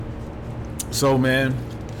So, man,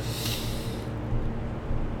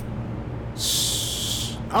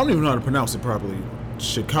 I don't even know how to pronounce it properly.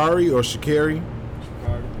 Sha'Carri or Sha'Carri?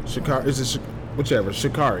 Sha'Carri. Is it whichever?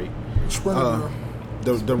 Sha'Carri.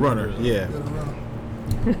 The runner. Yeah. The runner.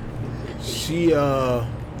 She. I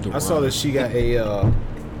saw that she got a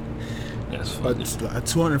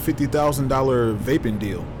 $250,000 vaping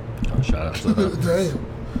deal. Oh, shout out to her. Damn.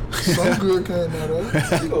 Some good came out of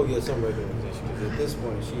it. She gonna get some recognition because at this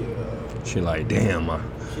point She like, damn,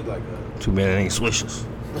 she like too bad it ain't Swishers.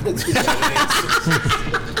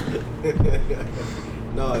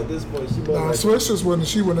 No, at this point she. Nah, Swishers wouldn't.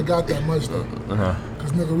 She wouldn't have got that much though.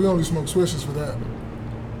 Cause nigga, we only smoke Swishers for that.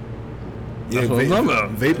 Yeah,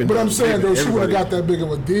 vaping. But I'm saying though, she would have everybody. got that big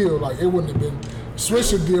of a deal. Like it wouldn't have been.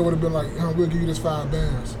 Swisher deal would have been like, we'll give you this $5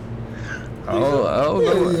 bands. Oh,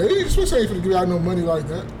 Yeah. Swisher ain't finna give out no money like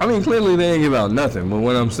that. I mean, clearly they ain't give out nothing. But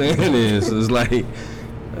what I'm saying is like, you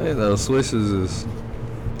know, Swishers is.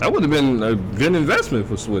 That would have been a good investment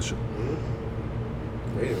for Swisher.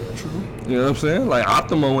 True. You know what I'm saying? Like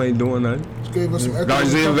Optimo ain't doing nothing. Just gave us some.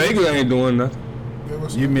 Garcia Vega ain't doing nothing.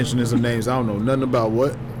 You mentioning some names. I don't know nothing about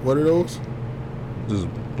what. What are those? Just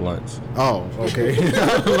blunts. Oh, okay.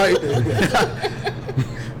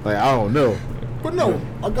 like I don't know. But no,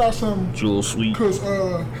 I got some. Jewel Sweet. Cause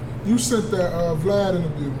you sent that Vlad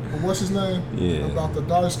interview. What's his name? Yeah. About the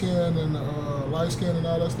dark skin and the light skin and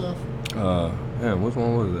all that stuff. Damn, which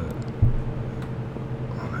one was that?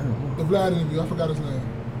 The Vlad interview. I forgot his name.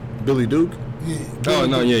 Billy Duke. Yeah. Oh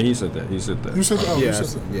no, yeah, he said that. He said that. You said that. Oh, Yeah, you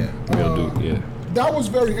said that. yeah. Bill Duke, yeah. That was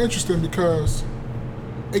very interesting because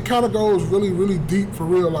it kind of goes really, really deep for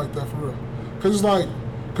real like that, for real. Cause it's like,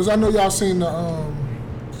 cause I know y'all seen the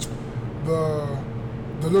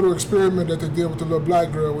little experiment that they did with the little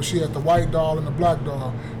black girl where she had the white doll and the black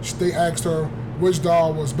doll. They asked her which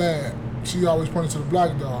doll was bad. She always pointed to the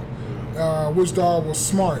black doll. Which doll was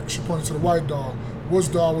smart? She pointed to the white doll.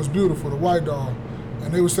 Which doll was beautiful? The white doll.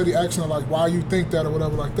 And they would steady asking her like, why you think that or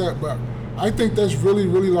whatever like that. But I think that's really,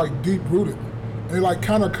 really like deep rooted. And it like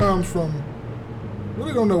kind of comes from,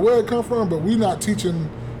 really don't know where it comes from, but we not teaching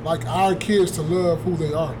like our kids to love who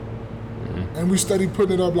they are. Mm-hmm. And we steady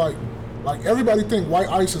putting it up like everybody think white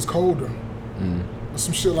ice is colder. Or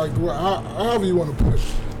some shit like that, however you want to put it.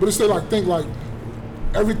 But instead like think like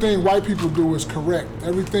everything white people do is correct.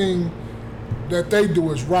 Everything that they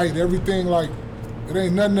do is right. Everything like, it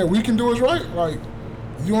ain't nothing that we can do is right. Like,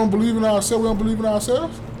 you don't believe in ourselves, we don't believe in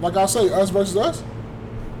ourselves. Like I say, us versus us.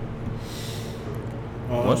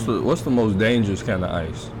 What's the most dangerous kind of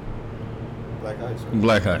ice? Black ice.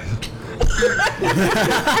 Black ice.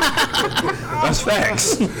 That's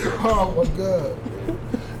facts. Oh my God.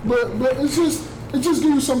 But it just gives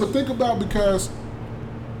you something to think about because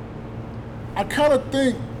I kind of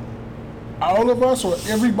think all of us or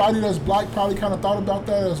everybody that's black probably kind of thought about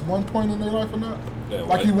that at one point in their life or not. Yeah,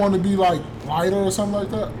 like you want to be like lighter or something like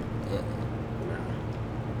that.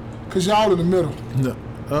 Cause y'all in the middle. No.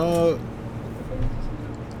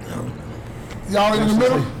 Y'all in the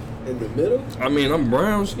middle. In the middle? I mean, I'm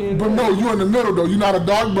brown skinned. But no, you in the middle though. You're not a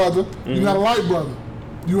dark brother. You're not a light brother.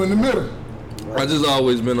 You in the middle. I just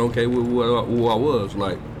always been okay with who I was.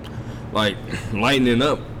 Like lightening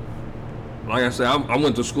up. Like I said, I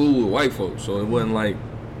went to school with white folks, so it wasn't like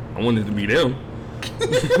I wanted to be them. You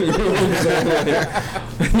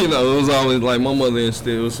know, it was always like my mother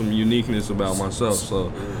instilled some uniqueness about myself.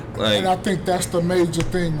 So, like, and I think that's the major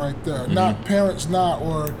thing right there. Not parents,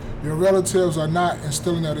 or your relatives are not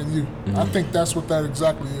instilling that in you. I think that's what that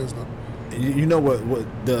exactly is, though. You know what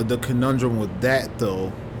the conundrum with that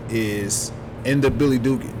though is in the Billy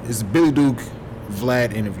Duke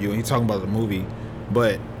Vlad interview, and he's talking about the movie,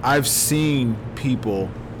 but I've seen people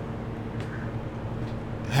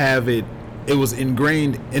have it was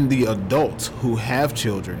ingrained in the adults who have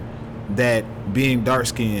children that being dark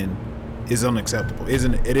skinned is unacceptable.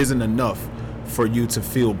 It isn't enough for you to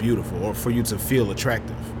feel beautiful or for you to feel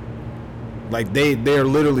attractive. Like they're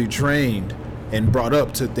literally trained and brought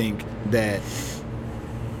up to think that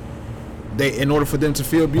in order for them to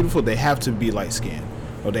feel beautiful, they have to be light skinned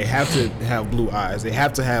or they have to have blue eyes. They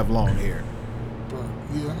have to have long hair.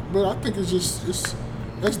 But I think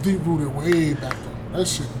that's deep rooted way back then. That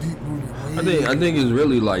shit deep rooted way. I think it's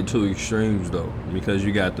really like two extremes though, because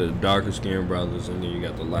you got the darker skinned brothers and then you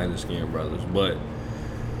got the lighter skinned brothers. But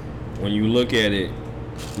when you look at it,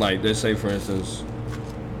 like let's say for instance,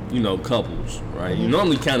 couples, right? You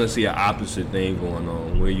normally kind of see an opposite thing going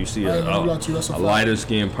on, where you see a lighter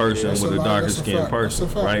skinned person with a darker skinned person,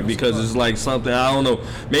 right? Because it's like something, I don't know,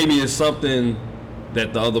 maybe it's something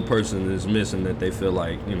that the other person is missing that they feel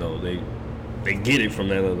like, they get it from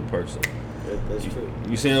that other person. That's true.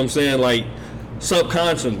 You see what I'm saying? Like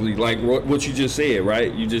subconsciously, like what you just said,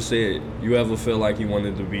 right? You just said you ever feel like you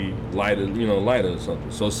wanted to be lighter, lighter or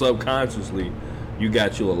something. So subconsciously, you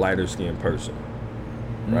got you a lighter skinned person,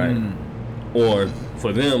 right? Or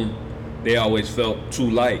for them, they always felt too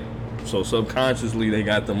light. So subconsciously, they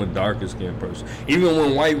got them a darker skinned person. Even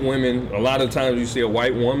when white women, a lot of times you see a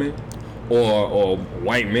white woman or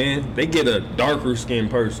white man, they get a darker skinned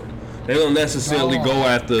person. They don't necessarily go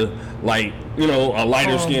after like a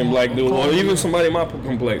lighter skinned black dude or even somebody my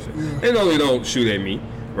complexion. Yeah. They normally don't shoot at me,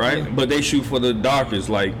 right? Yeah. But they shoot for the darkest,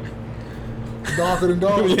 like. Darker than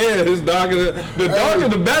dark. Yeah, it's darker. The darker,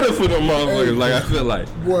 the better for them motherfuckers. Like I feel like.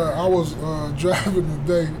 Boy, I was driving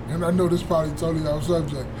today, and I know this probably totally off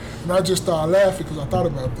subject, and I just started laughing because I thought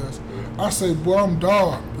about this. I say, boy, I'm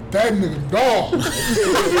dark, but that nigga dog.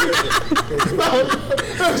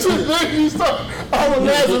 That's what made me stop. I was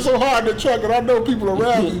laughing so hard in the truck, and I know people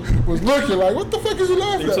around me was looking like, what the fuck is he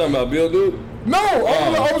laughing You at? talking about Bill Duke? No,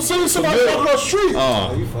 I was seeing somebody Bill. walking across the street.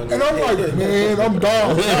 Oh, you funny. And I'm like, man, I'm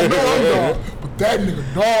dog. I know I'm dog. But that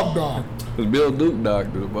nigga dog. Cause Bill Duke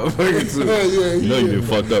doctor, motherfucker too. Yeah, You know you get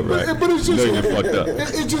fucked up, right? But it's just, you know you get fucked up.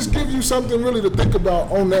 It just gives you something really to think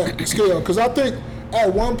about on that scale. Because I think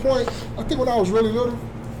at one point, when I was really little,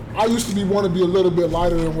 I used to want to be a little bit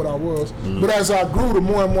lighter than what I was. But as I grew, the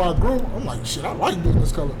more and more I grew, I'm like, shit, I like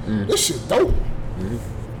business color. This shit dope.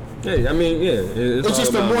 Yeah, I mean, yeah. It's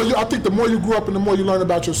just the more I think the more you grew up and the more you learn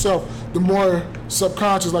about yourself, the more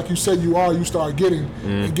subconscious, like you said, you start getting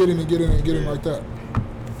and getting like that.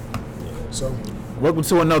 So, Welcome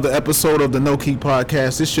to another episode of the No Key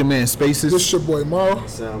Podcast. This your man Spaces. this your boy Mara.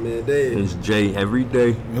 Sound man Dave. It's Jay every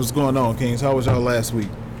day. What's going on, Kings? How was y'all last week?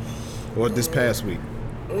 Or this past week?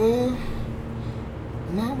 Mine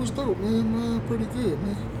was dope, man. Pretty good,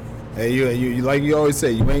 man. Hey, you like you always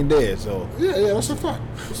say, you ain't dead, so. Yeah, that's a fact.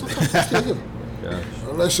 I'm still here. Gosh,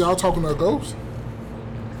 Unless y'all talking to ghosts.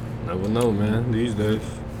 never know, man. These days,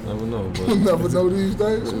 never know. But You never know these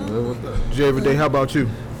days. Man. never know. Jay, every day, how about you?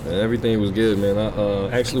 Man, everything was good, man.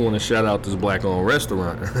 I actually want to shout out this black-owned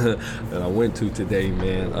restaurant that I went to today,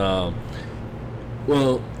 man.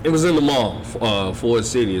 Well, it was in the mall, Ford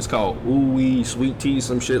City. It's called Ooey Sweet Tea,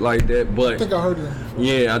 some shit like that. I But think I heard it.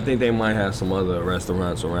 yeah, I think they might have some other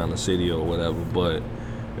restaurants around the city or whatever. But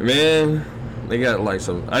man, they got like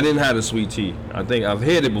some. I didn't have the sweet tea. I think I've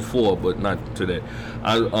had it before, but not today.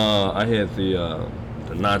 I had the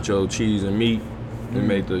nacho cheese and meat. They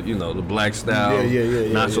made the the black style Yeah,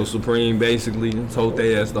 nacho supreme basically. Told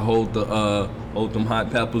they ass to hold them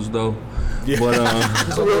hot peppers though. Yeah. But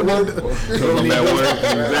So real work. I'm at work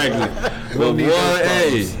exactly. But need boy, those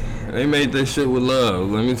hey, problems. they made that shit with love.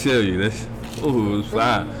 Let me tell you, it was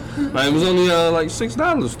fire. Like it was only like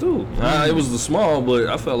 $6 too. It was the small, but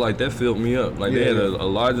I felt like that filled me up. Like they had a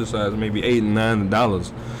larger size, maybe $8 and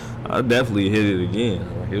 $9. I definitely hit it again.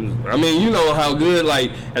 Like it was. I mean, you know how good.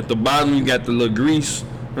 Like at the bottom, you got the little grease.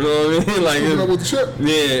 You know what I mean? Like Coming up with the chip.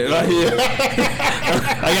 yeah, like, yeah.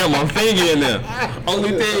 I got my finger in there.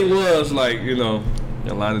 Only thing was like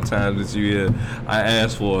a lot of times that you hear, I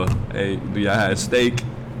asked for, hey, do y'all have steak?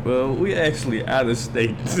 Well, we actually out of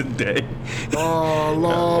steak today. Oh,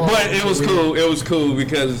 Lord. But it was cool. It was cool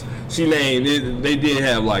because she named it. They did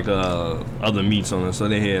have like other meats on it, so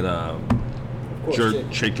they had jerk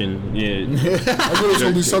chicken. Yeah, I knew it was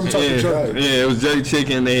going to be some type of jerk. yeah, it was jerk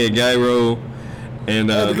chicken. They had gyro. And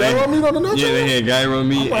the gyro meat on the nacho? Yeah, they had gyro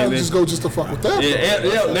meat. I might And just go just to fuck with that. yeah,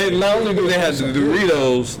 they not only do they have the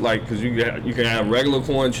Doritos, like, cause you can have regular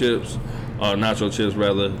corn chips, nacho chips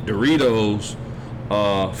rather, Doritos,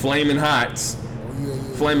 Flamin' Hots,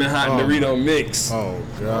 Flamin' Hot Dorito mix. Oh,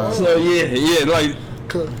 God. So yeah, like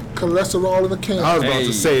Cholesterol in the can. I was about Hey.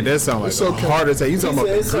 to say, that sounds like It's a okay. heart attack. You talking about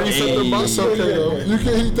It's the okay. grease at the bottom? It's okay though. You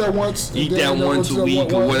can eat that once. eat and that then once a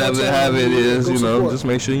week or whatever have it is, go you know. support. Just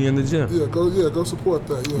make sure you're in the gym. Go support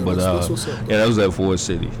that. Yeah, But that's what's up. yeah, that was at Ford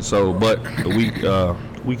City. So, but the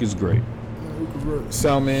week is great.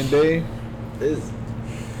 Soundman Dave. It's,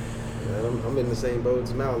 man, I'm in the same boat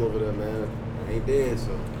as Mal over there, man. I ain't dead,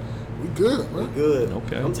 so We good, we man. good.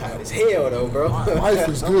 Okay. I'm tired as hell, though, bro. Life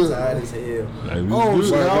is good, I'm tired man. as hell. Like, we Oh,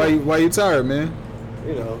 good. shit. Why you tired, man?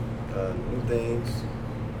 You know, new things.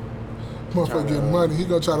 Motherfucker getting money. He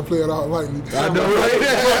gonna try to play it out lightly. I know, right?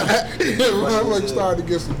 Motherfucker starting to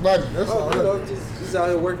get some money. That's all Oh, you right. know, just out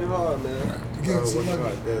here working hard, man. Getting some Working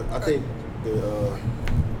money. hard. I think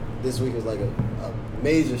this week was like a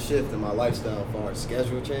major shift in my lifestyle as far as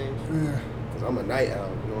schedule change. Yeah. Cause I'm a night owl,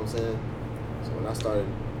 you know what I'm saying? So when I started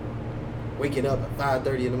waking up at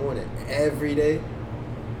 5:30 in the morning every day,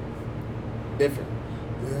 different.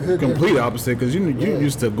 Yeah, hit Complete that. opposite, because you Yeah.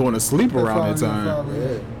 used to going to sleep around that time.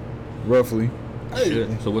 Yeah. roughly.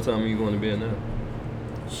 Shit. So what time are you going to bed now?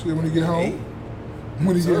 Shit, when you get home.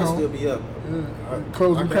 When you Sun get still home. be up.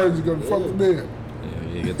 Close the curtains, you go to fuck the bed. Yeah,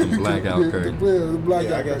 you get them blackout curtains. The blackout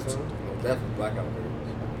Yeah, I guess curtains. so. Definitely blackout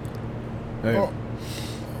curtains.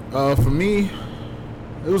 Oh, For me,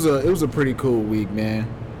 it was a pretty cool week, man.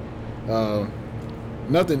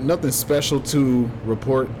 Nothing special to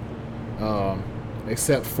report,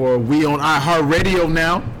 except for we on iHeartRadio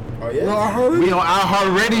now. Oh yeah. well, I heard We it. on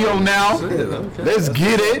iHeartRadio now. Okay. Let's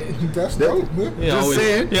get it. That's dope, man. He Just always,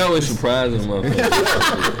 saying. he always surprises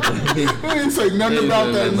motherfuckers. He didn't say nothing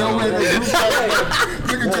about that. No way.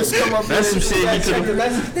 Nigga just come up That's some there. shit he could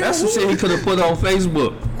have. That's some shit he could have put on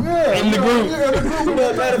Facebook. Yeah, in the group. Yeah, in the group.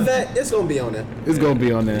 But matter of fact, it's gonna be on there. It's gonna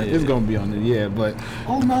be on there. It's gonna be on there. Yeah, but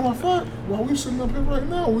Oh, matter of fact, while we sitting up here right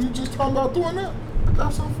now, we just talking about doing that. I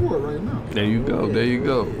got something for it right now. There you go. There you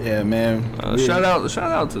go. yeah, man. Shout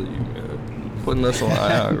out to you, man, putting us on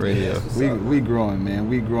iHeartRadio. We growing, man.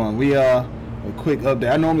 We growing. We a quick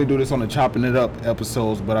update. I normally do this on the chopping it up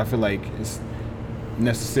episodes, but I feel like it's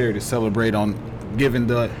necessary to celebrate on giving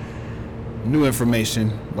the new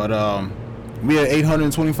information. But we had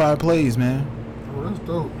 825 plays, man. Oh, that's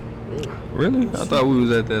dope. Really? I thought we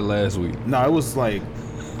was at that last week. No, it was like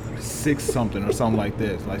 6 something or something like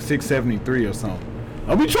this, like 673 or something.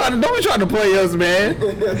 Don't be trying to play us, man. We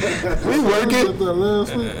Did working. that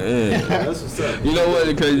last week. Yeah. That's what's up. You know what?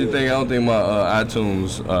 The crazy thing, I don't think my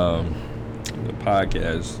iTunes the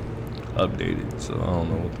podcast updated, so I don't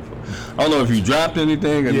know what the fuck. I don't know if you dropped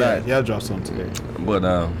anything or Yeah, not, yeah, I dropped something today. but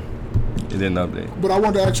it didn't update. But I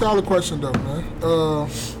wanted to ask y'all a question though, man.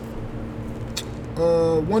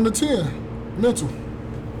 1 to 10, mental,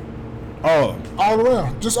 Oh, all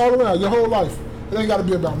around, just all around, your whole life. It ain't got to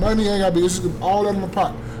be about money. It ain't got to be. It's just all that in my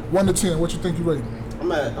pot. 1 to 10, what you think you rate?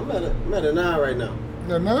 I'm at a 9 right now.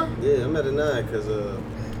 Yeah, 9? Yeah, I'm at a 9 because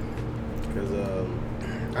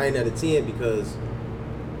I ain't at a 10 because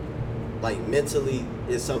like mentally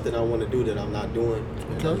it's something I want to do that I'm not doing,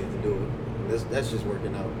 and I Okay. need to do it. That's just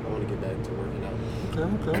working out. I want to get back to working out.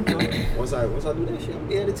 Okay. Once I do that shit, I'm gonna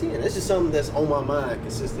be at a 10. That's just something that's on my mind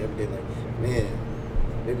consistent every day. Like, man,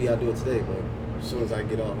 maybe I'll do it today, but as soon as I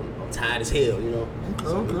get off, I'm tired as hell, you know.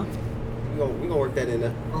 Okay. We gonna work that in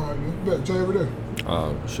there. All right, you bet. Jay over there.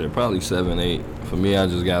 Shit, probably 7, 8. For me, I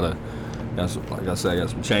just got some, like I said, I got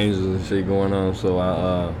some changes and shit going on, so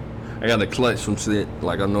I got to clutch some shit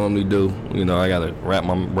like I normally do. You know, I got to wrap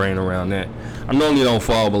my brain around that. I normally don't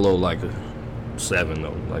fall below like a 7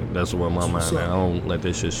 though. Like that's where my mind at. I don't let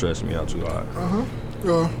this shit stress me out too hard.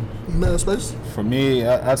 Man space. for me,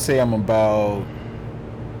 I'd say I'm about.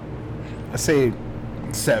 I say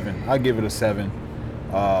 7. I give it a 7,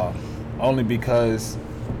 only because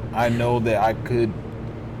I know that I could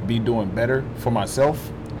be doing better for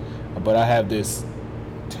myself, but I have this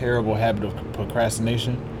terrible habit of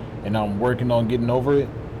procrastination, and I'm working on getting over it.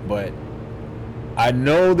 But I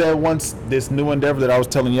know that once this new endeavor that I was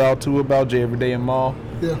telling y'all to about J Everyday and Mall,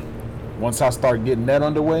 Yeah. once I start getting that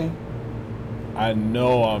underway, I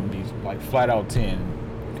know I'll be like flat out 10,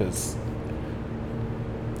 because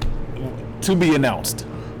to be announced.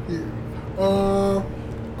 Yeah.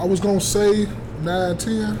 I was gonna say 9,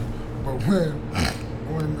 10, but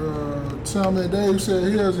when Tom and Dave said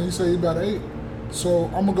his, and he said he about an 8, so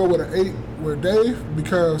I'm gonna go with an 8 with Dave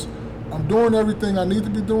because I'm doing everything I need to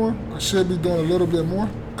be doing. I should be doing a little bit more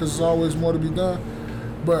because there's always more to be done.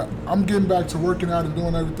 But I'm getting back to working out and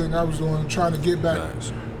doing everything I was doing, trying to get back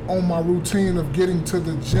Nice. on my routine of getting to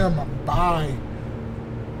the gym by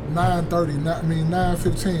 9:30,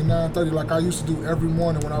 9:15, 9:30, like I used to do every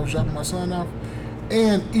morning when I was dropping my son off,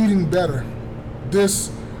 and eating better.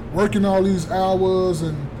 This working all these hours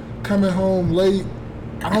and coming home late,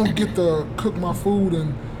 I don't get to cook my food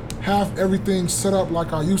and have everything set up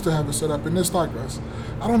like I used to have it set up. And it's like us.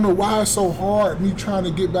 I don't know why it's so hard, me trying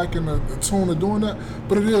to get back in the tune of doing that,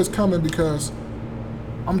 but it is coming because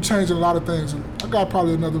I'm changing a lot of things. And I got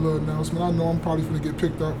probably another little announcement. I know I'm probably going to get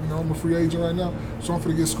picked up. You know, I'm a free agent right now, so I'm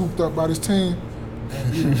going to get scooped up by this team.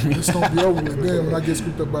 And yeah, it's going to be over with. Then when I get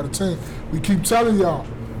scooped up by the team, we keep telling y'all,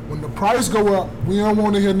 when the price go up, we don't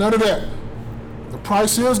want to hear none of that. The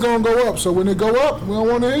price is going to go up. So when it go up, we don't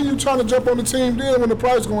want to hear you trying to jump on the team then when the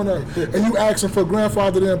price going up. And you asking for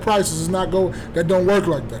grandfathered in prices. That don't work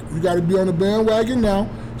like that. You got to be on the bandwagon now.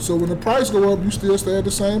 So when the price go up, you still stay at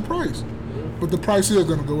the same price. But the price is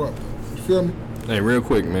going to go up. You feel me? Hey, real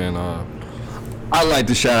quick, man. I'd like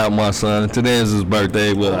to shout out my son. Today is his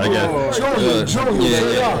birthday, but I got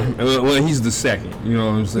Junior. Well, he's the second. You know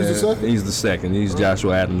what I'm saying? the second? He's the second. He's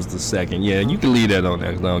Joshua Adams the second. Yeah, you can leave that on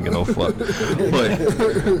there 'cause I don't get no fuck. But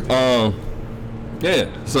yeah.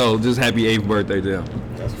 So just happy 8th birthday to him.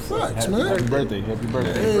 Facts, man. Happy birthday. Happy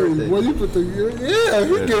birthday. Hey, well, you put the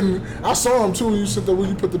he getting. I saw him too. When you sit there when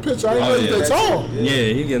you put the picture. I didn't know he that tall.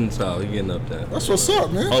 Yeah, he getting tall. He getting up there. That's what's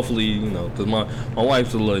up, man. Hopefully, you know, because my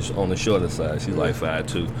wife's a little on the shorter side. She's like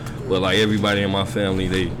 5'2", but like everybody in my family,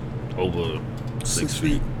 they over 6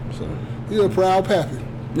 feet. So You're a proud pappy.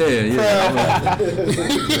 yeah.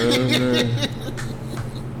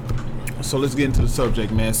 So let's get into the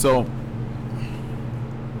subject, man. So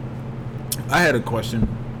I had a question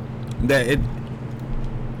that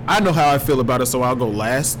I know how I feel about it, so I'll go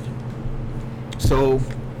last. So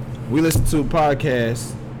we listened to a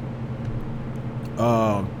podcast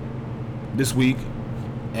this week,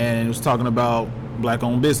 and it was talking about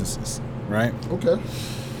black-owned businesses, right? Okay.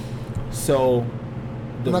 So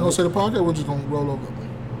We're not gonna say the podcast. We're just gonna roll over.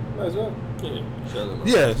 Might as well.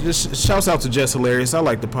 yeah, just shouts out to Jess Hilarious. I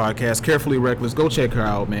like the podcast. Carefully Reckless. Go check her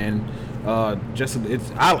out, man.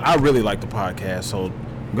 I really like the podcast, so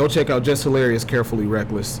go check out Jess Hilarious, Carefully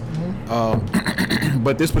Reckless.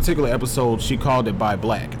 But this particular episode, she called it By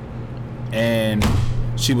Black, and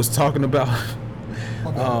she was talking about.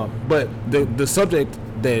 But the subject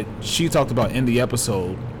that she talked about in the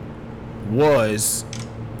episode was,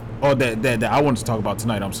 or that I wanted to talk about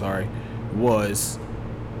tonight. I'm sorry, was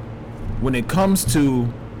when it comes to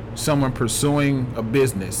someone pursuing a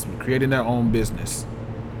business, creating their own business,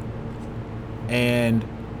 and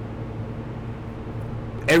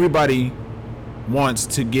everybody wants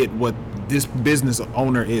to get what this business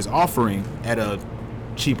owner is offering at a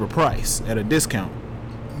cheaper price, at a discount.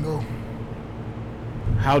 No.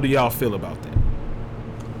 How do y'all feel about that?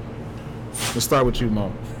 Let's start with you,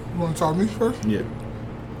 Mo. You want to talk to me first? Yeah.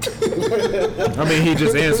 I mean, he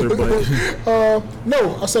just answered, but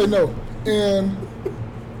No, I say no. And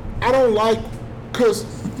I don't like, because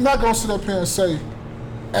I'm not going to sit up here and say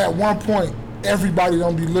at one point everybody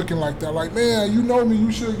don't be looking like that. Like, man, you know me,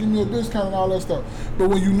 you should give me a discount and all that stuff. But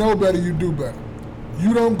when you know better, you do better.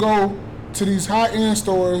 You don't go to these high-end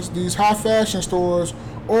stores, these high-fashion stores,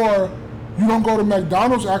 or you don't go to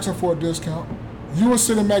McDonald's asking for a discount. You would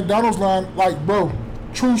sit in McDonald's line like, bro,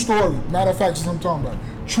 true story. Matter of fact, that's what I'm talking about.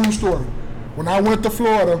 True story. When I went to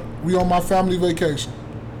Florida, we on my family vacation.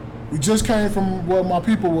 We just came from where my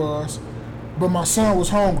people was, but my son was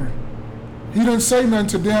hungry. He didn't say nothing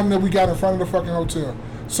to them that we got in front of the fucking hotel.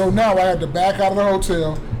 So now I had to back out of the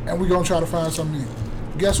hotel, and we gonna try to find something to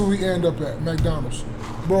eat. Guess where we end up at? McDonald's.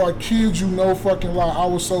 Bro, I kid you no fucking lie. I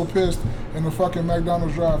was so pissed in the fucking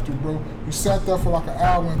McDonald's drive-thru, bro. We sat there for like an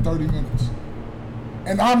hour and 30 minutes.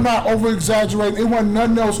 And I'm not over-exaggerating. It wasn't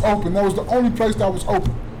nothing else open. That was the only place that was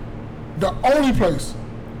open. The only place.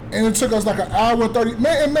 And it took us like an hour and 30,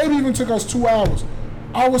 and maybe even took us 2 hours.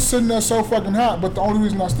 I was sitting there so fucking hot, but the only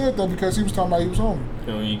reason I stood there because he was talking about he was hungry. You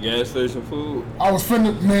don't eat gas station food? I was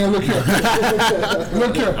finna, man, look here.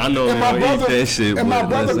 Look here. I know, man, eat that shit. And my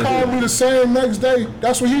brother called me the same next day.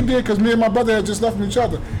 That's what he did, because me and my brother had just left from each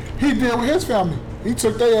other. He did with his family. He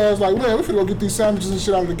took their ass like, man, we finna go get these sandwiches and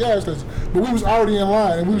shit out of the gas station. But we was already in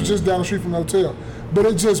line, and we was just down the street from the hotel. But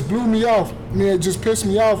it just blew me off. I mean, it just pissed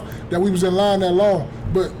me off that we was in line that long.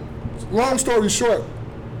 But long story short,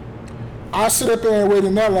 I sit up there and wait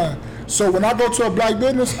in that line. So when I go to a black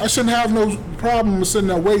business, I shouldn't have no problem with sitting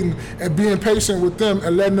there waiting and being patient with them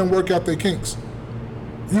and letting them work out their kinks.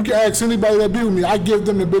 You can ask anybody that be with me. I give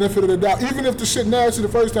them the benefit of the doubt. Even if the shit nasty the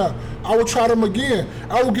first time, I will try them again.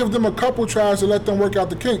 I will give them a couple tries to let them work out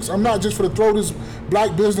the kinks. I'm not just for to throw this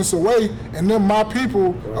black business away and them my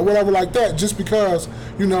people or whatever like that just because,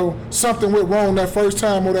 you know, something went wrong that first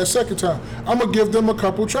time or that second time. I'm going to give them a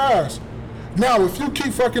couple tries. Now, if you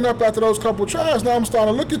keep fucking up after those couple tries, now I'm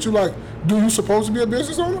starting to look at you like, do you supposed to be a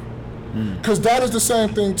business owner? Because that is the same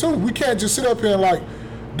thing, too. We can't just sit up here and like,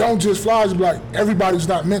 don't just fly, just be like, everybody's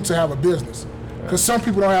not meant to have a business. Because some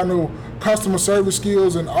people don't have no customer service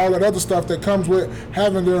skills and all that other stuff that comes with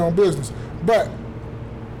having their own business. But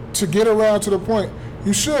to get around to the point,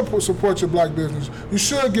 you should support your black business. You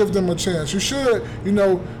should give them a chance. You should, you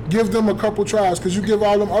know, give them a couple tries, because you give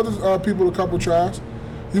all them other people a couple tries.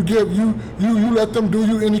 You give you let them do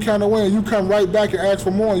you any kind of way, and you come right back and ask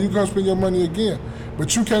for more, and you come spend your money again.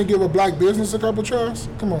 But you can't give a black business a couple tries?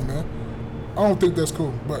 Come on, man. I don't think that's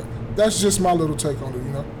cool, but that's just my little take on it,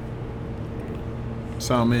 you know.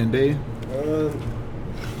 Soundman Dave.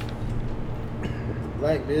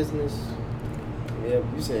 Black business. Yeah,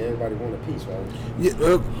 you said everybody want a piece, right?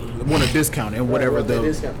 Yeah, want a discount and whatever the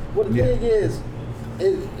discount. Well, the thing is,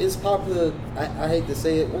 it's popular. I hate to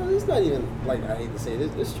say it. Well, it's not even like I hate to say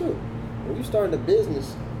it. It's true. When you start a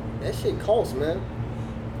business, that shit costs, man.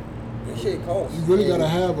 That shit costs. You really And- gotta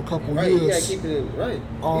have a couple Right, you gotta years. keep it right.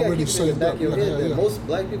 Already you gotta keep it in saved the back up, of your yeah, head that yeah. most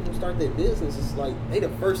black people start their business. It's like they the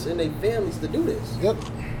first in their families to do this. Yep.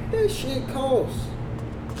 That shit costs.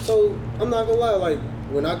 So I'm not gonna lie, like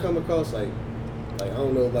when I come across like I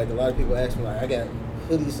don't know, like a lot of people ask me like I got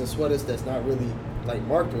hoodies and sweaters that's not really like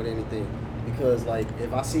marked with anything because like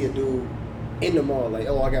if I see a dude in the mall like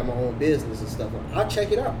I got my own business and stuff, I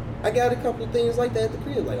check it out. I got a couple of things like that at the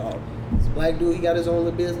crib, like this black dude, he got his own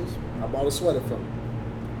little business. I bought a sweater from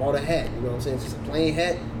him. Bought a hat, you know what I'm saying? It's just a plain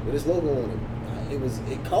hat with his logo on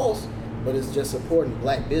it. It costs, but it's just supporting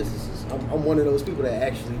black businesses. I'm one of those people that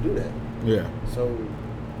actually do that. Yeah. So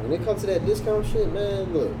when it comes to that discount shit,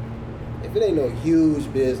 man, look, if it ain't no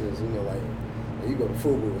huge business, you know, like you go to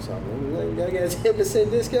FUBU or something, like, I got a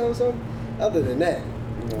 10% discount or something. Other than that,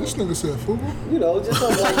 you know, This nigga said FUBU. you know, just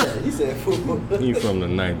something like that. He said FUBU. He from the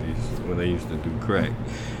 90s when they used to do crack.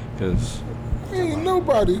 Cause Ain't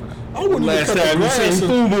nobody. I wouldn't last even cut time no you grass. seen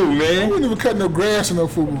I FUBU, man. wouldn't even cut no grass in no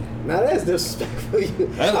FUBU. Now that's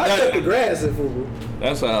disrespectful. I cut the grass in FUBU.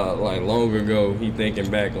 That's how like long ago he thinking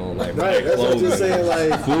back on like Right, that's what I'm just saying.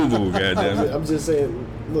 Like FUBU, goddamn. I'm just saying.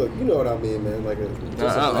 Look, you know what I mean, man. Like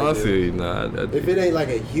I feel you. Nah, if it ain't like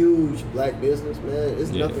a huge black business, man,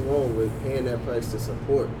 it's Yeah. nothing wrong with paying that price to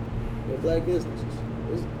support your black businesses.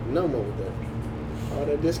 There's no more with that. All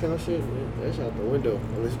that discount shit, man, that's out the window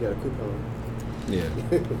unless you got a coupon. yeah.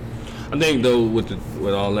 I think though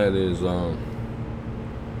with all that is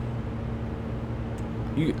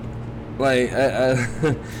you like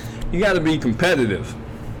you got to be competitive,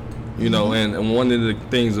 you know, and one of the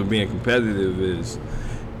things of being competitive is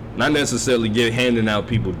not necessarily handing out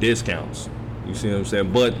people discounts. You see what I'm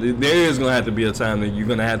saying? But there is gonna have to be a time that you're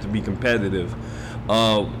gonna have to be competitive.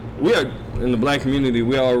 We are in the black community.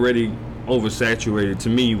 We're already oversaturated to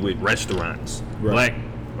me with restaurants, Right.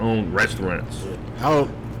 black-owned restaurants.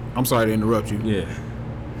 I'm sorry to interrupt you. Yeah,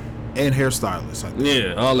 And hairstylists, I think.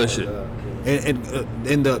 yeah, all that shit. And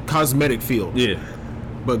in the cosmetic field. Yeah.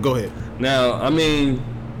 But go ahead. Now, I mean,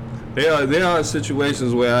 there are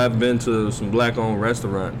situations where I've been to some black-owned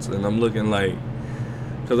restaurants, and I'm looking like,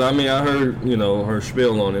 because I mean, I heard her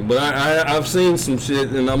spiel on it, but I've seen some shit,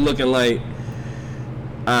 and I'm looking like,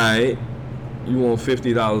 all right, you want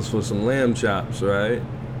 $50 for some lamb chops, right?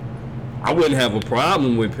 I wouldn't have a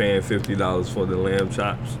problem with paying $50 for the lamb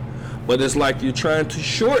chops, but it's like you're trying to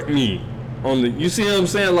short me on the. You see what I'm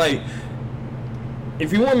saying? Like,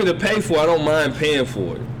 if you want me to pay for it, I don't mind paying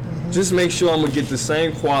for it. Just make sure I'm gonna get the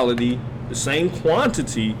same quality, the same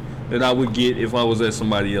quantity that I would get if I was at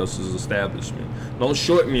somebody else's establishment. Don't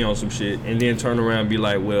short me on some shit and then turn around and be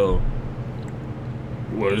like, well,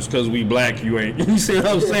 it's because we black, you ain't. You see what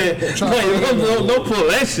I'm saying? Like, don't pull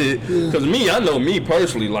that shit. Because I know me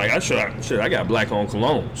personally, like, I got black-owned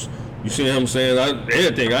colognes. You see what I'm saying?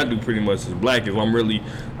 Everything I do pretty much is black. If I'm really,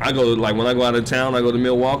 I go, like, when I go out of town, I go to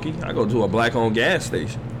Milwaukee, I go to a black-owned gas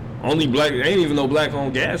station. Only black, ain't even no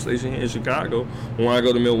black-owned gas station here in Chicago. When I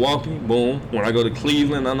go to Milwaukee, boom. When I go to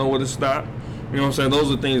Cleveland, I know where to stop. You know what I'm saying?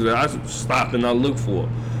 Those are things that I stop and I look for.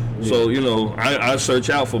 Yeah. So, I search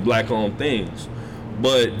out for black-owned things.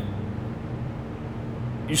 But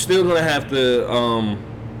you're still gonna have to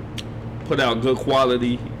put out good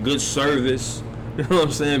quality, good service. You know what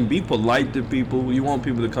I'm saying? Be polite to people. You want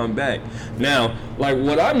people to come back. Now, like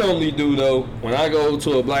what I normally do though, when I go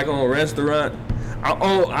to a black-owned restaurant,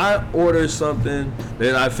 I order something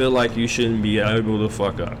that I feel like you shouldn't be able to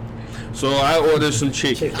fuck up. So I order some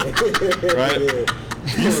chicken, right?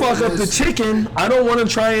 You fuck up the chicken, I don't want to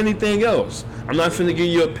try anything else. I'm not finna give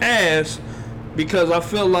you a pass. Because I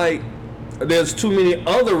feel like there's too many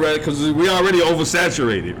other because we already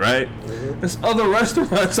oversaturated, right? Mm-hmm. There's other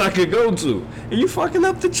restaurants I could go to, and you fucking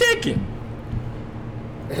up the chicken.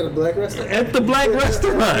 At a black restaurant? At the black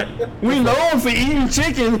restaurant. We known for eating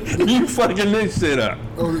chicken, and you fucking this shit up.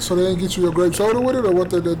 Oh, so they didn't get you a grape soda with it, or what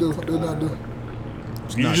did they do? They not do?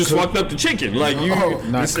 You just fucked up the chicken. Like,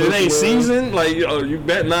 it ain't seasoned. Like, you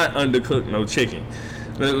better not undercook no chicken.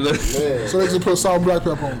 So they just put salt and black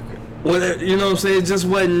pepper on it. Well, you know what I'm saying? It just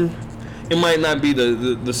wasn't. It might not be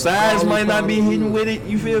the size might not be hitting with it.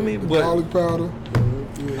 You feel me? But garlic powder.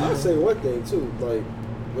 I'll say one thing too. Like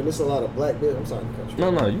when it's a lot of black business. I'm sorry to cut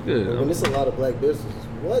you. No, you good. When it's a lot of black businesses,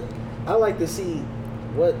 what I like to see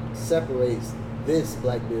what separates this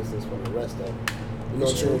black business from the rest of them. You know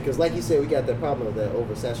what I'm saying? Because like you said, we got that problem of that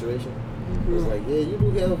oversaturation. Mm-hmm. It's like, yeah, you do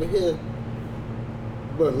hair over here,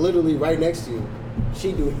 but literally right next to you,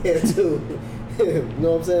 she do hair too. You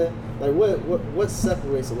know what I'm saying? Like what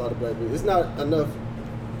separates a lot of black people? It's not enough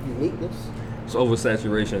uniqueness. It's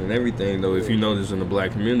oversaturation and everything though. If you notice in the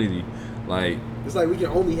black community, Like, It's like we can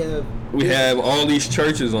only have. we have all these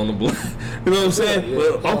churches on the block. You know what I'm saying? Yeah.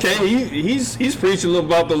 Well, okay, he's preaching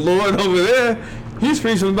about the Lord over there. He's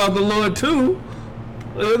preaching about the Lord too.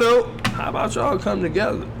 You know, how about y'all come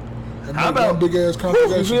together? And How make one about big ass you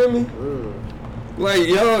congregation? feel me? Like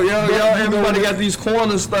y'all, everybody know, got these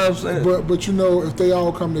corner stuffs. And, But you know, if they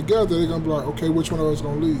all come together, they're gonna be like, okay, which one of us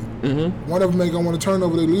gonna lead? Mm-hmm. One of them ain't gonna want to turn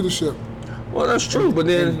over their leadership. well, that's true, but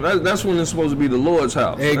then that's when it's supposed to be the Lord's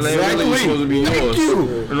house. And it ain't Exactly. really supposed to be Thank yours. you.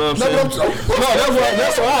 You know what I'm saying? No, but I'm- No,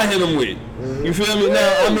 that's what I hit him with. You feel me?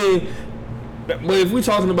 Now, I mean, but if we're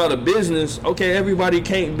talking about a business, okay, everybody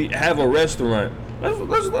can't have a restaurant.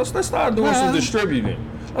 Let's start doing some distributing.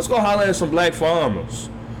 Let's go holler at some black farmers.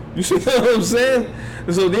 You see what I'm saying?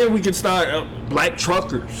 And so then we can start black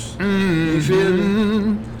truckers. You feel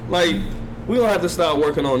me? Like, we don't have to start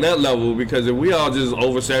working on that level, because if we all just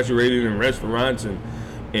oversaturated in restaurants and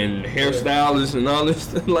hairstylists and all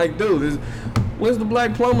this, like, dude, where's the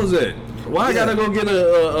black plumbers at? Why I gotta go get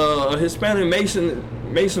a Hispanic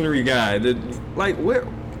masonry guy? Like,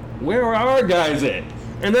 where are our guys at?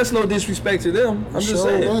 And that's no disrespect to them. I'm just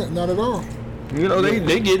saying. Ain't, not at all. You know,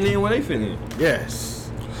 they getting in where they fit in. Yes.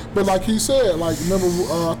 But like he said, like remember,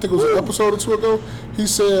 I think it was an episode or two ago. He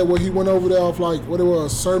said when he went over there off like what it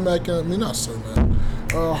was,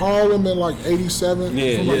 Harlem in like '87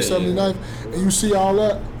 Yeah, from like yeah, '79, and you see all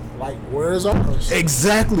that. Like, where is ours?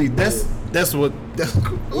 Exactly. That's what.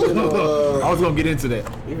 I was gonna get into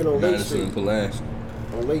that. Even on Lake Madison Street. and Pulaski.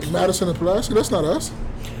 On Lake Street. Madison and Pulaski. That's not us.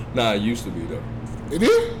 Nah, it used to be though. It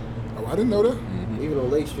is. Oh, I didn't know that. Even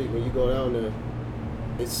on Lake Street, when you go down there,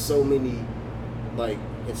 it's so many like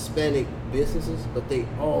Hispanic businesses, but they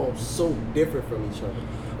all so different from each other.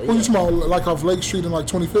 Like, What you talking about? Like off Lake Street in like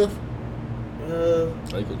 25th?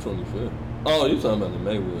 Like the 25th. Oh, you talking about the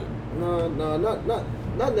Maywood? No,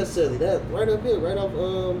 not necessarily that. Right up here, right off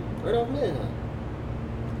Manhattan.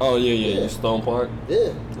 Oh yeah, Yeah. Stone Park. Yeah,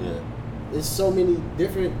 Yeah. there's so many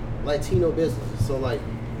different Latino businesses. So like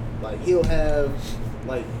he'll have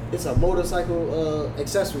like it's a motorcycle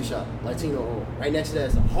accessory shop, Latino owned. Right next to that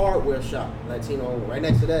is a hardware shop, Latino owned. Right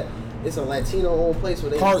next to that, it's a Latino owned place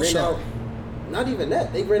where they Part rent shop. out. Not even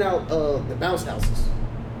that, they rent out the bounce houses,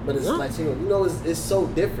 but it's Yeah. Latino. You know, it's so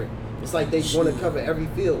different. It's like they want to cover every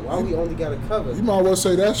field. Why we only gotta cover? You might as well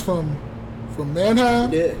say that's from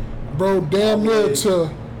Manheim, Yeah, bro, damn near yeah. to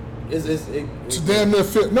it's damn near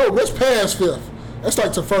Fifth. No, that's past Fifth. That's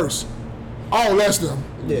like to First. All that's them.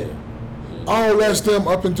 yeah. All that's them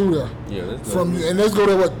up and through there. Yeah, that's From and let's go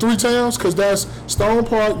to what 3 towns? Cause that's Stone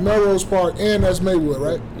Park, Melrose Park, and that's Maywood,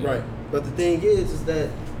 right? Right. But the thing is that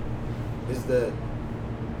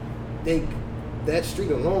they that street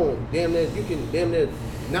alone, damn near you can damn near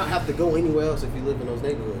not have to go anywhere else if you live in those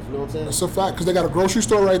neighborhoods. You know what I'm saying? That's a fact. Cause they got a grocery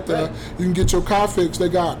store right there. Right. You can get your car fixed. They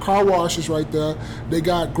got car washes right there. They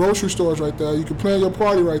got grocery stores right there. You can plan your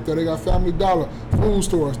party right there. They got Family Dollar, food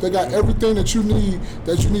stores. They got everything that you need.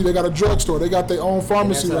 They got a drugstore. They got their own And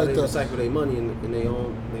pharmacy that's how right they there. recycle their money in their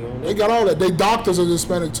own. They got all that. They doctors are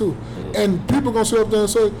Hispanic too. And people gonna sit up there and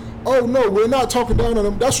say, "Oh no, we're not talking down on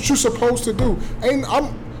them. That's what you're supposed to do."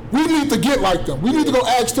 We need to get like them. We need to go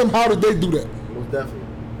ask them how did they do that. Most definitely.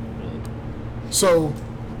 So,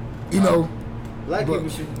 you know, Black But- people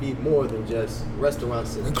should be more than just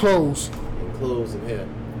restaurants and and clothes. clothes and hair.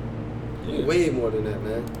 Yeah. Way more than that,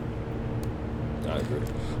 man. I agree.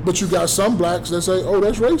 But you got some blacks that say, "Oh,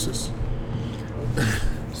 that's racist."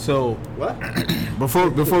 So What?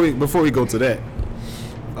 before we go to that,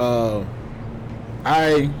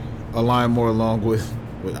 I align more along with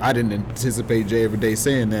I didn't anticipate Jay Everyday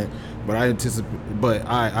saying that, but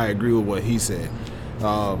I agree with what he said.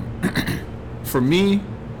 For me,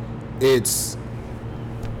 it's,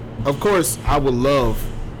 of course, I would love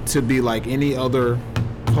to be like any other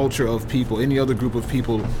culture of people, any other group of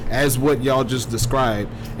people, as what y'all just described,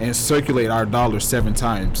 and circulate our dollar 7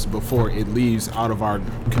 times before it leaves out of our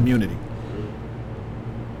community.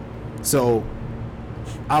 So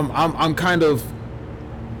I'm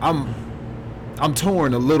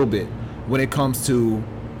torn a little bit when it comes to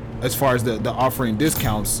as far as the offering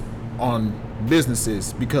discounts on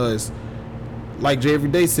businesses, because like Jay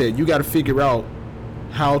Everyday said, you got to figure out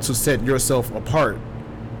how to set yourself apart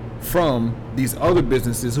from these other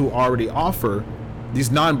businesses who already offer, these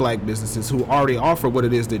non-black businesses who already offer what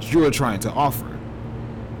it is that you're trying to offer.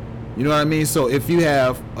 You know what I mean? So if you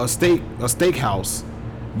have a steakhouse,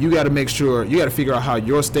 you got to make sure, you got to figure out how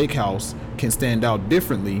your steakhouse can stand out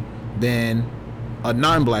differently than a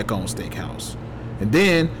non-black owned steakhouse. And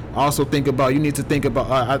then also think about, you need to think about,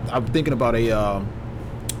 I'm thinking about a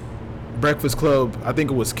Breakfast Club, I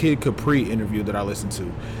think it was Kid Capri interview that I listened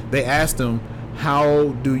to. They asked him, how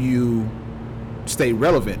do you stay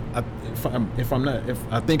relevant. If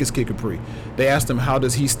I think it's Kid Capri. They asked him how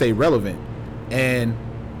does he stay relevant, and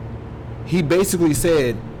he basically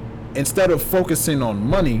said, instead of focusing on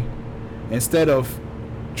money, instead of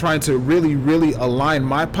trying to really, really align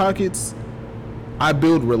my pockets, I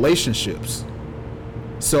build relationships.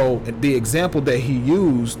 So the example that he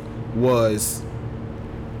used was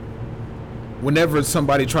whenever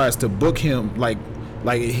somebody tries to book him,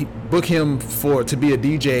 book him to be a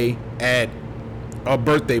DJ at a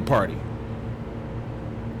birthday party,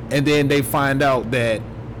 and then they find out that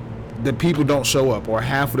the people don't show up or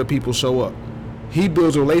half of the people show up. He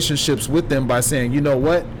builds relationships with them by saying, you know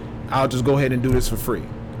what, I'll just go ahead and do this for free,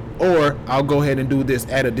 or I'll go ahead and do this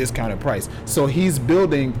at a discounted price. So he's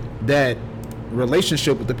building that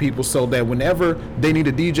relationship with the people so that whenever they need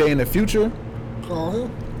a DJ in the future,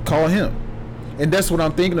 call him. And that's what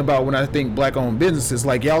I'm thinking about when I think black-owned businesses.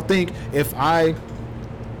 Like, y'all think if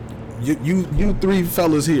you three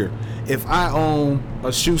fellas here, if I own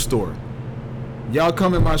a shoe store, y'all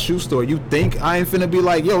come in my shoe store, you think I ain't finna be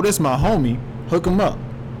like, yo, this my homie, hook him up.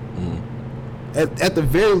 At the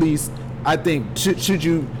very least, I think should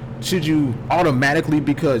you automatically,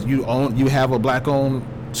 because you have a black-owned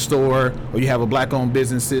store or you have a black-owned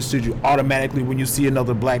business, should you automatically, when you see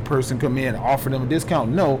another black person come in, offer them a discount?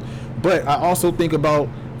 No. But I also think about,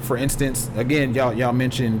 for instance, again, y'all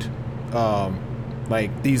mentioned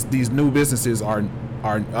like these new businesses are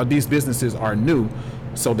new,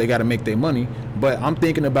 so they got to make their money. But I'm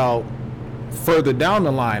thinking about further down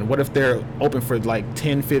the line, what if they're open for like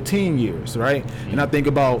 10, 15 years, right? And I think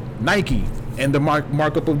about Nike and the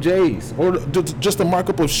markup of J's, or just the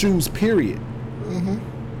markup of shoes, period.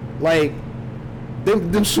 Like,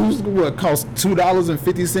 them shoes what cost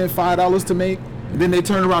 $2.50, $5 to make, and then they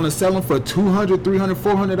turn around and sell them for $200, $300,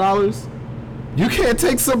 $400. You can't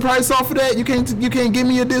take some price off of that. You can't give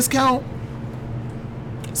me a discount.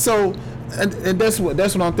 So, and that's what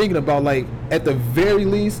I'm thinking about. Like, at the very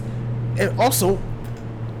least, and also,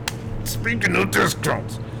 speaking of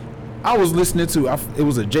discounts, I was listening to it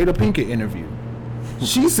was a Jada Pinkett interview.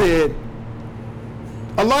 She said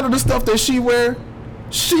a lot of the stuff that she wear,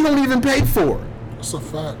 she don't even pay for. That's a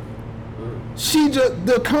fact.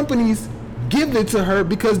 The companies give it to her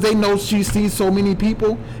because they know she sees so many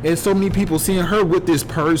people, and so many people seeing her with this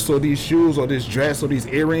purse or these shoes or this dress or these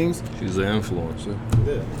earrings. She's an influencer.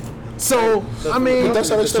 Yeah. So I mean, that's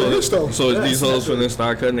how they stay rich, though. So is these hoes finna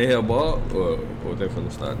start cutting their hair bald, or what they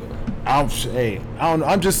finna start doing? I don't know.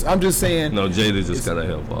 I'm just saying. No, Jada just got her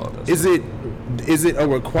hair bald. Is it a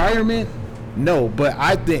requirement? No, but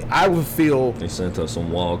I think I would feel They sent her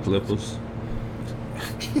some wall clippers.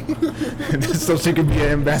 so she could be an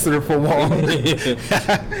ambassador for Wall.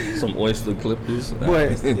 Some oyster clippers.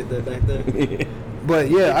 But Get that back there. But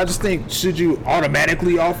yeah, I just think, should you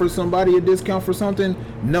automatically offer somebody a discount for something?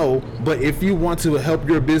 No, but if you want to help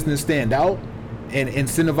your business stand out and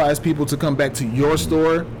incentivize people to come back to your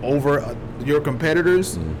store over your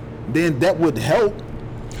competitors, then that would help.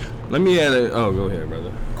 Let me add it. Oh, go ahead,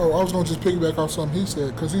 brother. Oh, I was going to just piggyback off something he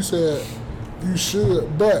said, because he said you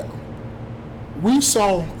should, but we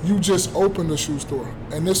saw you just open the shoe store,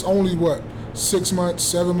 and it's only, 6 months,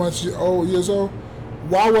 7 months years old?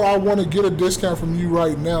 Why would I want to get a discount from you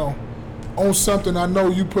right now on something I know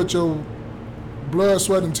you put your blood,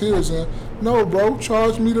 sweat, and tears in? No, bro,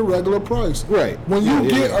 charge me the regular price. Right. When you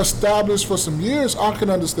get established for some years, I can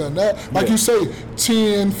understand that. Like you say,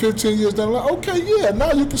 10, 15 years down the line, okay, yeah,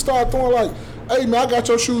 now you can start throwing like, hey, man, I got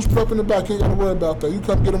your shoes put up in the back. You ain't got to worry about that. You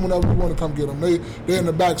come get them whenever you want to come get them. They're in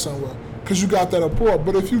the back somewhere. Because you got that apport.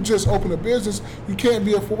 But if you just open a business, you can't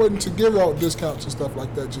be affording to give out discounts and stuff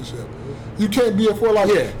like that just yet. You can't be affording,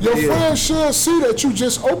 your friends should see that you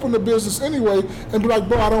just opened the business anyway and be like,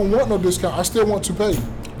 bro, I don't want no discount. I still want to pay.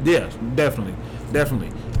 Yeah, definitely.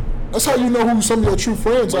 That's how you know who some of your true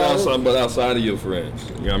friends are. But outside of your friends.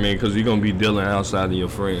 You know what I mean? Because you're going to be dealing outside of your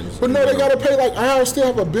friends. But no, they got to pay. Like, I still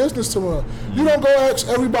have a business to run. You don't go ask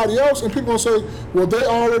everybody else, and people going to say, well, they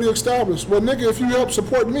already established. Well, nigga, if you help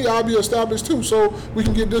support me, I'll be established too, so we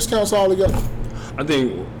can get discounts all together. I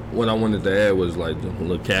think what I wanted to add was, like, the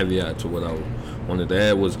little caveat to what I wanted to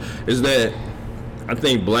add is that I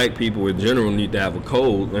think black people in general need to have a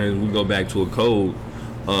code, and we go back to a code.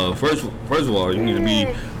 First of all, you need to be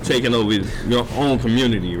taking over your own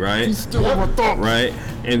community, right? He's still on my thought. Right?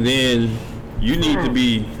 And then you need to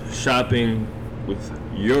be shopping with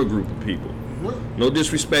your group of people. No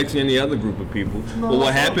disrespect to any other group of people. But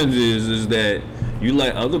what happens is that you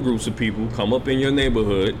let other groups of people come up in your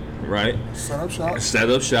neighborhood, right? Set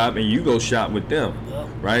up shop, and you go shop with them,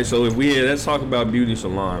 right? So if let's talk about beauty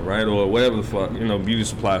salon, right? Or whatever the fuck, beauty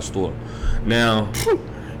supply store. Now,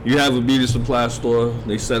 You have a beauty supply store.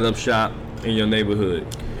 They set up shop in your neighborhood.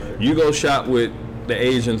 You go shop with the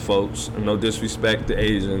Asian folks. No disrespect to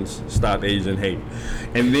Asians. Stop Asian hate.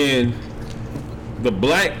 And then the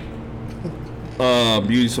black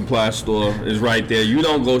beauty supply store is right there. You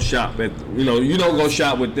don't go shop at, you don't go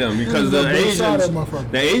shop with them because the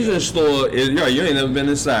Asian store is, you ain't never been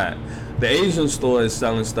inside. The Asian store is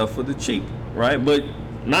selling stuff for the cheap, right? But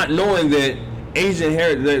not knowing that Asian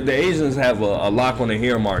hair, the Asians have a lock on the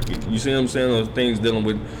hair market. You see what I'm saying? Those things dealing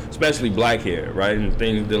with, especially black hair, right? And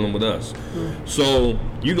things dealing with us. So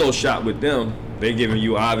you go shop with them. They're giving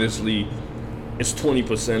you, obviously, it's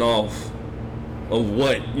 20% off of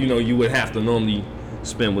what you would have to normally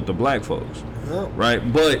spend with the black folks, right?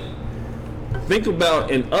 But think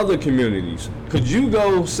about in other communities. Could you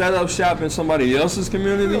go set up shop in somebody else's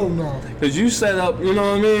community? Hell no. Cause you set up, you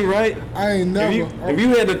know what I mean, right? I ain't never. If you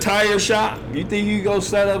had a tire shop, you think you go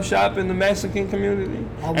set up shop in the Mexican community,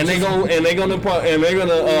 and they're gonna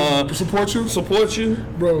support you,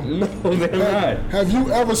 bro? No, they're not. Have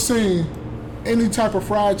you ever seen any type of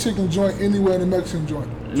fried chicken joint anywhere in the Mexican joint?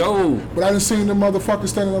 No. But I done seen them motherfuckers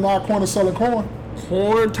standing on our corner selling corn.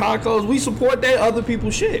 Corn, tacos, we support that other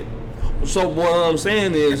people's shit. So what I'm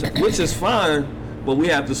saying is, which is fine, but we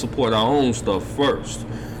have to support our own stuff first,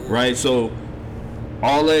 right? So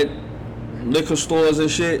all that liquor stores and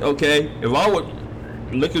shit, okay, if I would,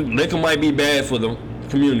 liquor might be bad for the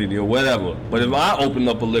community or whatever, but if I open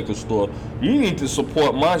up a liquor store, you need to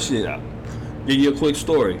support my shit out. Give you a quick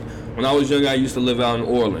story. When I was young, I used to live out in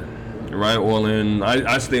Orland, right? Orland,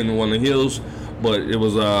 I stayed in Orland Hills, but it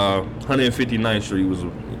was 159th Street was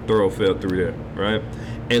a thoroughfare through there, right?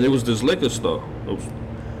 And it was this liquor store.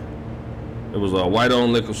 It was a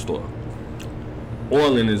white-owned liquor store.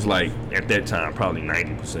 Orland is like, at that time, probably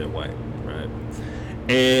 90% white, right?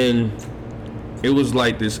 And it was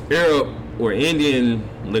like this Arab or Indian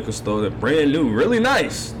liquor store that brand new, really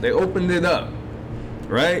nice. They opened it up,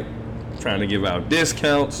 right? Trying to give out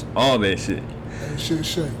discounts, all that shit.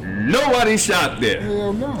 Shit. Nobody shopped there.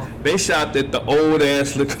 Hell no. They shopped at the old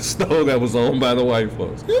ass liquor store that was owned by the white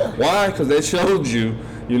folks. Yeah. Why? Because they showed you,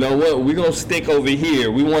 you know what, we're going to stick over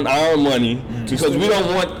here. We want our money because we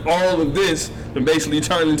don't want all of this to basically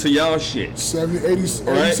turn into y'all shit.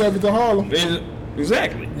 87th to Harlem.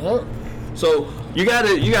 Exactly. Yep. So you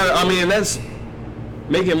gotta, I mean, that's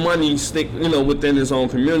making money stick, within its own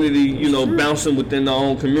community, bouncing within their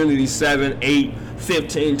own community 7, 8,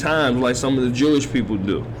 15 times like some of the Jewish people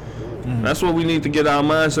do. That's what we need to get our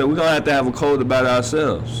mindset. We're going to have a code about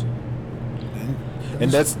ourselves.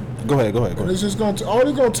 And that's, go ahead. And it's just all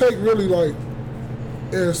it's going to take really, like,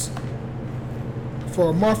 is for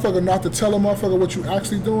a motherfucker not to tell a motherfucker what you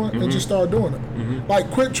actually doing and just start doing it.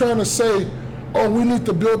 Like, quit trying to say, oh, we need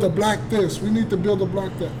to build a black this, we need to build a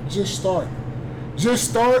black that. Just start.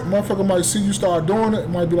 Motherfucker might see you start doing it,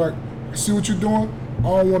 might be like, I see what you're doing. I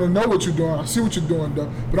don't want to know what you're doing. I see what you're doing,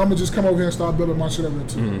 though. But I'm going to just come over here and start building my shit over here,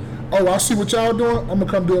 too. Oh, I see what y'all doing. I'm going to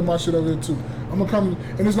come build my shit over here, too. I'm going to come,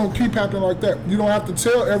 and it's going to keep happening like that. You don't have to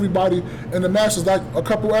tell everybody in the masses, like a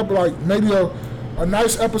couple, like maybe a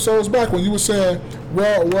nice episodes back when you were saying,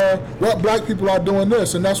 well, what black people are doing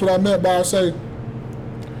this. And that's what I meant by I say,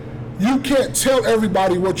 you can't tell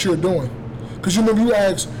everybody what you're doing. Because you remember you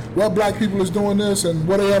asked what black people is doing this and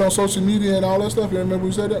what they had on social media and all that stuff. You remember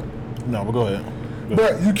you said that? No, but go ahead.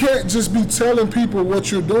 But you can't just be telling people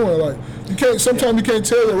what you're doing. Like you can't. Sometimes you can't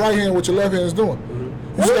tell your right hand what your left hand is doing.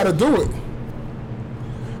 You just gotta do it.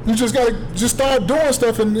 You just gotta start doing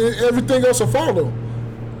stuff, and everything else will follow.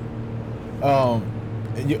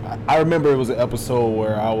 I remember it was an episode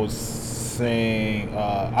where I was saying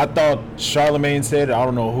I thought Charlemagne said it. I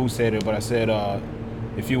don't know who said it, but I said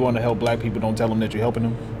if you want to help black people, don't tell them that you're helping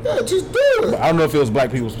them. Yeah, just do it. I don't know if it was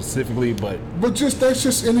black people specifically, but that's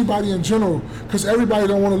just anybody in general, because everybody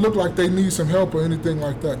don't want to look like they need some help or anything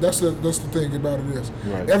like that. That's the thing about it is.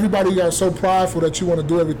 Right. Everybody got so prideful that you want to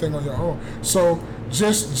do everything on your own. So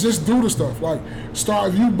just do the stuff. Like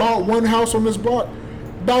start. If you bought one house on this block,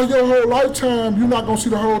 about your whole lifetime, you're not gonna see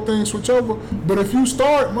the whole thing switch over. But if you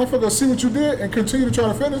start, motherfucker, see what you did and continue to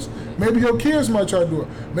try to finish, maybe your kids might try to do it.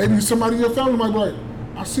 Maybe somebody in your family might be like,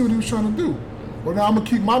 I see what he was trying to do. Well, now I'm going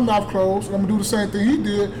to keep my mouth closed, and I'm going to do the same thing he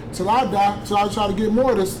did till I die, till I try to get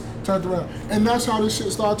more of this turned around. And that's how this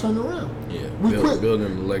shit started turning around. Yeah,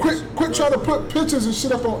 building the legacy. Quit trying to put pictures and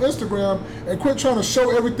shit up on Instagram, and quit trying to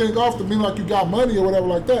show everything off to mean like you got money or whatever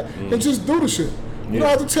like that, and just do the shit. You don't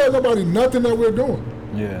have to tell nobody nothing that we're doing.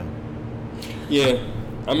 Yeah. Yeah.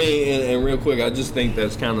 I mean, and real quick, I just think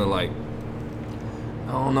that's kind of like,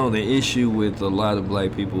 I don't know, the issue with a lot of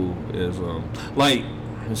black people is, like,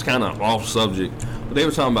 it's kind of off subject, but they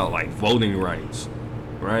were talking about, like, voting rights,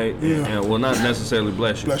 right? Yeah. And well, not necessarily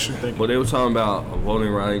bless you. Bless you, thank you. But they were talking about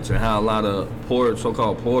voting rights and how a lot of poor,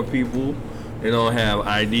 so-called poor people, they don't have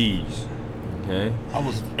IDs. Okay.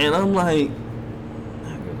 And I'm like,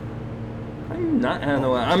 how you not have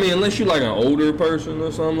no? I mean, unless you're like an older person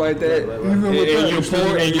or something like that, Right. Even with that, and you're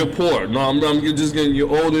poor, and you're poor. No, I'm just getting.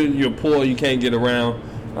 You're older, you're poor, you can't get around.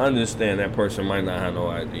 I understand that person might not have no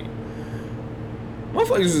ID.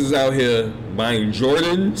 Motherfuckers is out here buying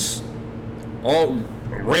Jordans, all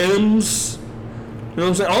rims. You know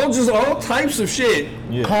what I'm saying? All types of shit.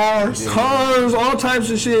 Yeah. Cars, all types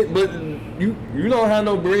of shit. But you don't have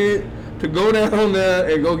no bread to go down there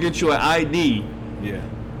and go get you an ID. Yeah.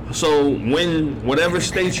 So when whatever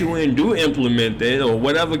state you in do implement that, or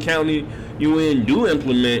whatever county you in do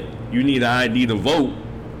implement, you need an ID to vote.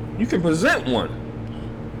 You can present one.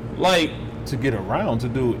 Like, To get around to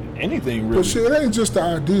do anything really. But shit, it ain't just the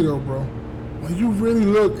ID though, bro. When you really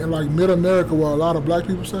look in like mid-America, where a lot of black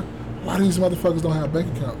people say, a lot of these motherfuckers don't have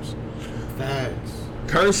bank accounts. Facts.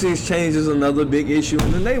 currency exchange is another big issue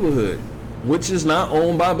in the neighborhood, which is not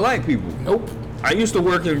owned by black people. Nope. I used to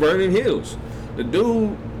work in Vernon Hills. The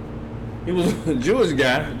dude, he was a Jewish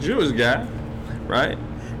guy, right?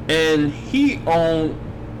 And he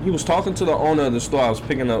was talking to the owner of the store I was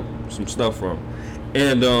picking up some stuff from.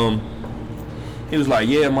 And he was like,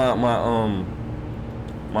 yeah, my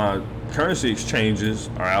currency exchanges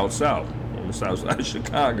are out south, on the south side of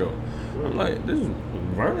Chicago. I'm like, this is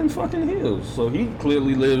Vernon fucking Hills. So he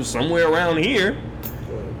clearly lives somewhere around here.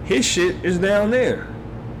 His shit is down there.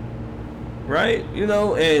 Right? You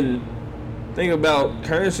know, and think about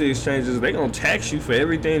currency exchanges, they gonna tax you for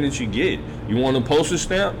everything that you get. You want a postage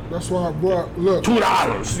stamp? That's why, bro. Look,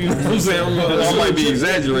 $2. You know what I'm saying? I might be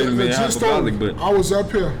exaggerating, man. Hyperbolic, but I was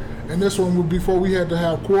up here, and this one was before we had to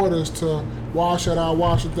have quarters to wash at our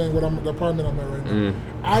washing thing with the apartment I'm at right now.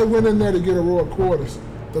 I went in there to get a row of quarters.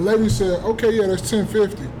 The lady said, "Okay, yeah, that's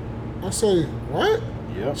 $10.50." I say, "What?"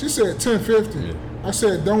 Yeah. She said $10.50. I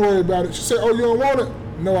said, "Don't worry about it." She said, "Oh, you don't want it?"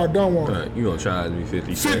 No, I don't want it. you gonna charge me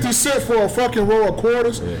 50 cents. 50 cents for a fucking row of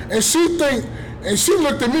quarters. Yeah. And she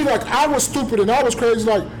looked at me like I was stupid and I was crazy.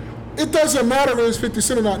 Like, it doesn't matter if it's 50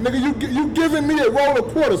 cents or not. Nigga, you giving me a roll of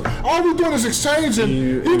quarters. All we doing is exchanging.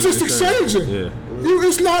 You just exchanging. Yeah.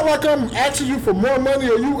 It's not like I'm asking you for more money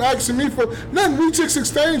or you asking me for nothing. We just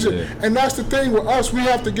exchanging. Yeah. And that's the thing with us. We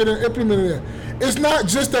have to get it implemented in. It's not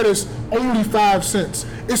just that it's only 5 cents.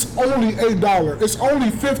 It's only $8. It's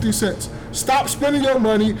only 50 cents. Stop spending your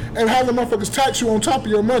money and have the motherfuckers tax you on top of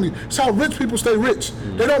your money. It's how rich people stay rich.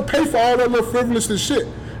 They don't pay for all that little frivolous shit.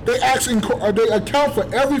 They they account for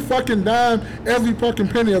every fucking dime, every fucking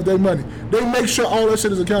penny of their money. They make sure all that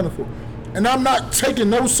shit is accounted for. And I'm not taking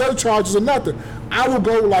no surcharges or nothing. I will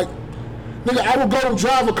go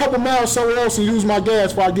drive a couple miles somewhere else and use my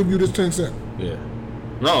gas before I give you this 10 cents. Yeah.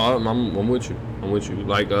 No, I'm with you. I'm with you.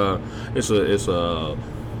 Like it's a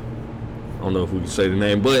I don't know if we can say the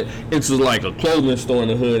name, but it's like a clothing store in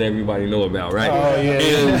the hood everybody know about, right? Oh, yeah.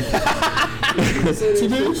 And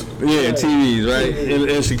TVs? yeah, TVs, right?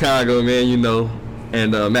 In Chicago, man, you know.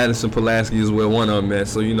 And Madison Pulaski is where one of them at,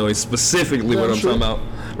 so you know it's specifically what I'm Sure. talking about,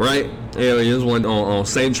 right? Yeah, there's one on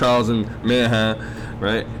St. Charles and Manhattan,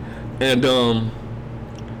 right? And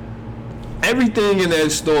everything in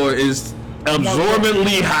that store is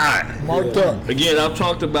absorbently high. Marked up. Again, I've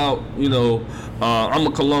talked about, you know, I'm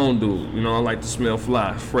a cologne dude. You know, I like to smell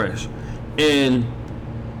fly, fresh. And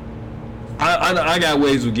I got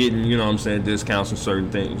ways of getting, you know what I'm saying, discounts on certain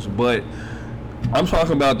things. But I'm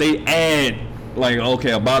talking about they add, like, okay,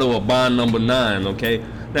 a bottle of Bond number 9, okay?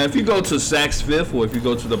 Now, if you go to Saks Fifth or if you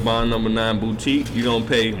go to the Bond number 9 boutique, you're going to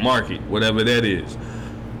pay market, whatever that is.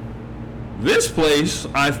 This place,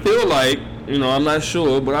 I feel like, you know, I'm not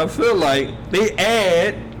sure, but I feel like they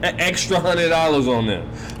add an extra $100 on them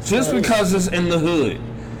just because it's in the hood.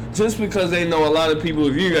 Just because they know a lot of people,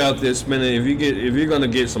 if you're out there spending, if you're gonna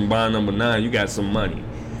get some Bond number 9, you got some money,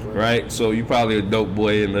 right? So you probably a dope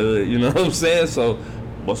boy in the hood, you know what I'm saying? So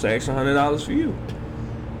what's the extra $100 for you?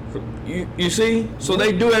 You see? So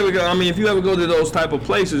they do I mean, if you ever go to those type of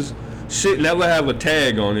places, shit never have a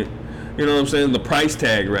tag on it. You know what I'm saying? The price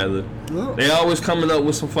tag, rather. Yeah. They always coming up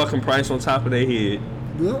with some fucking price on top of their head.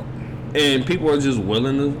 Yeah. And people are just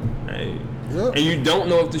willing to, hey. Yeah. And you don't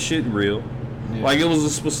know if the shit real. Yeah. Like, it was a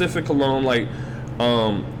specific cologne, like,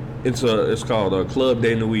 it's called Club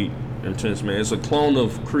de Nuit in Trench, man. It's a clone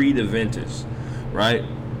of Creed Aventus, right?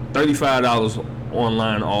 $35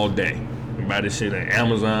 online all day. You buy this shit at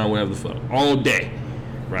Amazon, whatever the fuck, all day,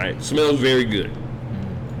 right? Smells very good.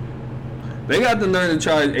 They got the nerve to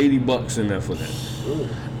charge $80 in there for that.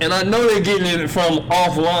 And I know they're getting it from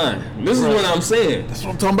offline. This is what I'm saying. That's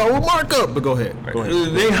what I'm talking about with markup. But go ahead.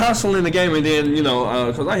 They hustling the game, and then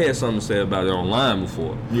because I had something to say about it online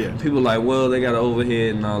before. Yeah. People like, well, they got an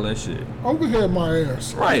overhead and all that shit. Overhead my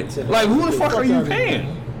ass. Right. Like, who the fuck are you out of here,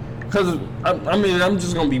 paying? Because I mean, I'm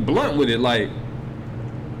just gonna be blunt with it. Like,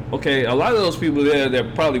 okay, a lot of those people there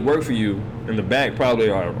that probably work for you in the back probably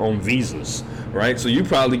are on visas, right? So you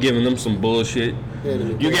probably giving them some bullshit.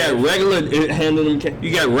 You got regular handling them.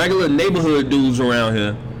 You got regular neighborhood dudes around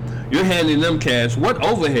here. You're handing them cash. What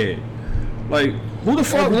overhead? Like, who the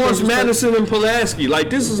fuck wants Madison and Pulaski?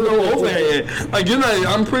 Like, this is no overhead. Like, you're not.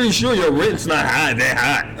 I'm pretty sure your rent's not high. That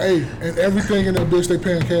high. Hey, and everything in that bitch they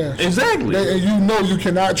paying cash. Exactly. And you know you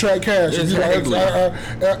cannot track cash. Exactly.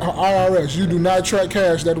 IRS, you do not track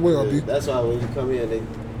cash that well, B. That's why when you come in, they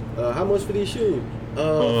how much for these shoes?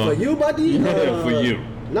 For you, buddy? For you.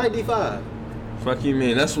 95. Fuck you,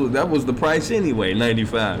 man. That was the price anyway.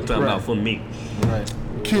 95. Talking about for me. Right.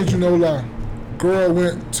 Kid, you no lie. Girl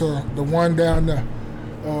went to the one down there.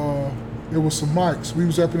 It was some mics. We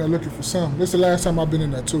was up in there looking for some. This is the last time I've been in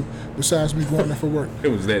there too. Besides me going there for work. It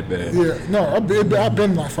was that bad. Yeah, no, I've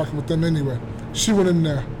been like fucking with them anyway. She went in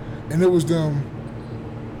there, and it was them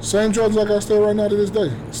same drugs I got still right now to this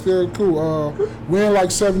day. Still cool. We in like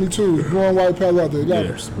 72, blowing white pal leather.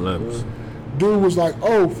 Yes, levels. Dude was like,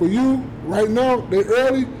 "Oh, for you right now, they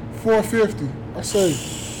early $450." I say,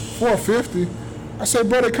 $450. I said,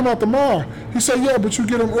 "Bro, they come out tomorrow." He said, "Yeah, but you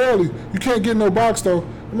get them early. You can't get no box though."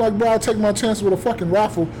 I'm like, "Bro, I take my chances with a fucking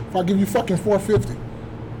raffle if I give you fucking $450."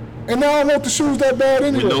 And now I want the shoes that bad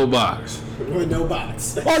anyway. With no box. With no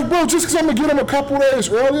box. Like, bro, just because I'm going to get them a couple days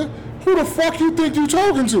earlier, who the fuck you think you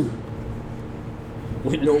talking to?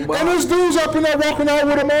 With no box. And there's dudes up in there walking out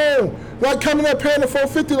with them on. Like, coming up paying the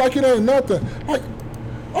 $450 like it ain't nothing. Like,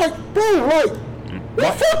 bro, like, they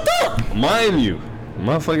fucked up. Mind you,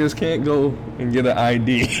 motherfuckers can't go and get an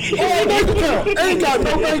ID. Oh, bank account. Ain't got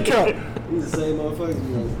no bank account. He's the same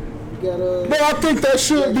motherfucker. You got But I think that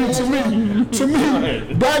should be to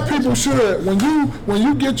me, black people should, when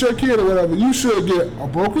you get your kid or whatever, you should get a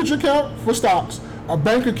brokerage account for stocks, a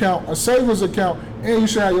bank account, a savings account, and you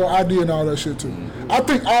should have your ID and all that shit too. I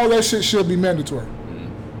think all that shit should be mandatory.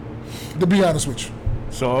 To be honest with you.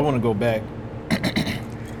 So I want to go back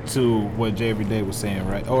to what Jay Everyday was saying,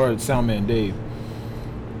 right? Or Soundman Dave.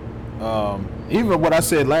 Even what I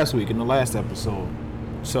said last week in the last episode.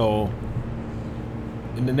 So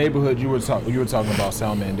in the neighborhood you were talking about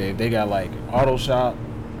Soundman Dave, they got like auto shop,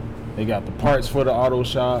 they got the parts for the auto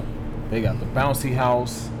shop, they got the bouncy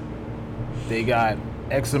house, they got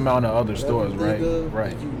X amount of other stores, right?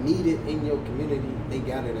 Right. If you need it in your community, they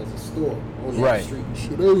got it as a store on that Right. street.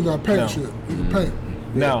 Shit, they even got paint No. shit. You can paint.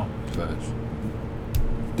 Now,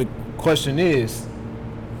 the question is,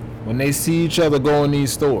 when they see each other go in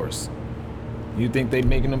these stores, you think they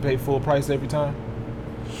making them pay full price every time?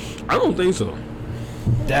 I don't think so.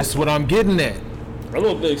 That's what I'm getting at. I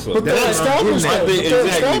don't think so. But they're established. I think They're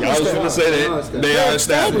exactly. I was established. going to say that. They are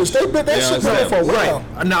established. They've been that shit going for a while.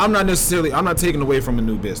 Now, I'm not taking away from a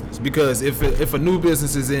new business, because if a new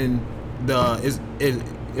business is in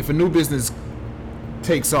if a new business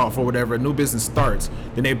takes off or whatever, a new business starts,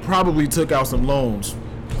 then they probably took out some loans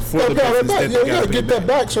for the business that they gotta got get that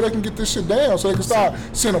back so they can get this shit down, so they can start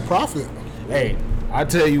seeing a profit. Hey, I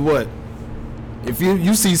tell you what, if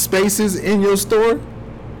you see spaces in your store,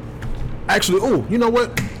 actually, oh, you know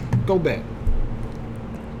what? Go back.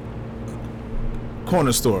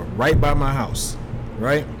 Corner store right by my house,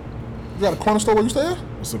 right? You got a corner store where you stay at?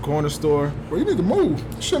 It's a corner store. Well, you need to move.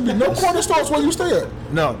 Shouldn't be no corner stores where you stay at.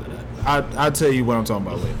 No, I'll tell you what I'm talking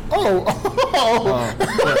about later. Oh,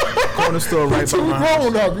 Corner store right by too my house.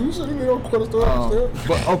 grown up. You said you need no corner store where you stay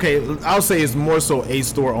But okay, I'll say it's more so a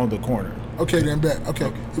store on the corner. at. Okay, then bet.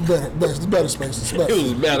 Okay, it's better space. It's It better.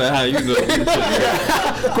 was better how you know.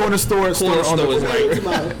 Corner store on Corner the store is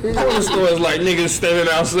like corner store is like niggas standing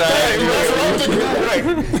outside.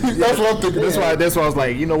 That's what I'm thinking. That's why I was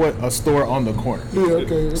like, you know what, a store on the corner. Yeah,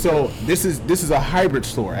 okay. So this is a hybrid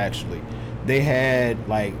store actually. They had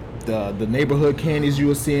like the neighborhood candies you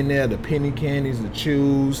were seeing there, the penny candies, the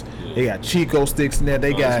chews. They got Chico sticks in there.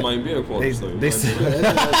 They got. This might be a corner store.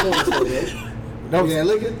 No, Yeah,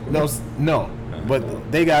 look at no,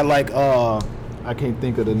 but they got like I can't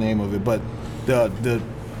think of the name of it, but the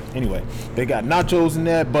anyway, they got nachos in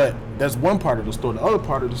there. But that's one part of the store. The other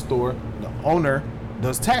part of the store, the owner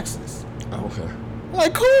does taxes. Okay.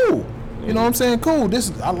 Like cool, you know what I'm saying? Cool.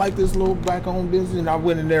 I like this little black-owned business, and I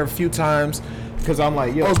went in there a few times because I'm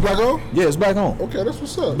like, yo, Oh, it's black on? yeah, it's black on. Okay, that's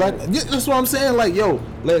what's up. Like, yeah, that's what I'm saying. Like, yo,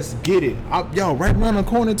 let's get it. Yo, right around the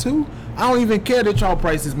corner too. I don't even care that y'all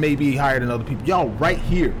prices may be higher than other people. Y'all right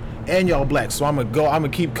here, and y'all black. So I'm gonna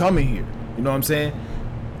keep coming here. You know what I'm saying?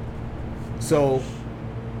 So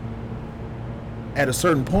at a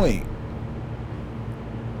certain point,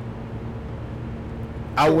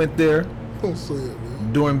 I went there Don't say it,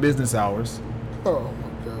 man. during business hours, Oh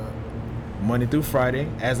my God. Monday through Friday,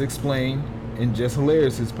 as explained in Just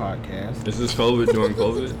Hilarious's podcast. Is this COVID during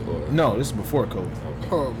COVID? Or? No, this is before COVID.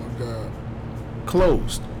 Oh my God.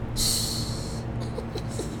 Closed.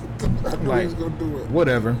 I knew he was gonna do it.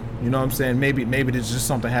 Whatever. You know what I'm saying? Maybe there's just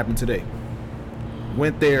something happened today.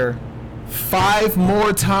 Went there 5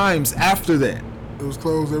 more times after that. It was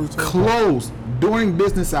closed every time. Closed during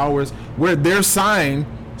business hours where their sign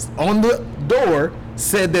on the door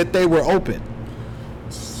said that they were open.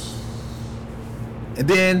 And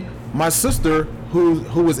then my sister,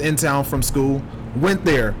 who was in town from school, went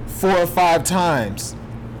there 4 or 5 times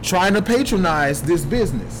trying to patronize this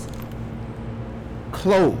business.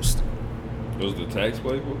 Closed. Was the tax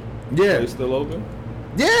place? Yeah. They still open?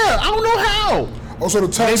 Yeah, I don't know how. Oh, so the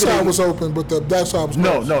top Maybe side they- was open, but that side was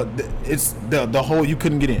No, closed. it's the whole, you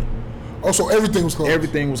couldn't get in. Oh, so everything was closed.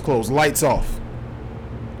 Everything was closed. Lights off.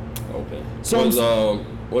 Okay. So So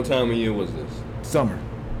what time of year was this? Summer.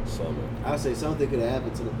 Summer. I say something could have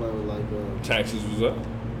happened to the point where like Taxes was up.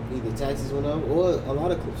 either taxes went up or a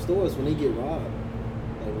lot of stores when they get robbed,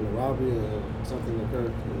 like when a robbery or something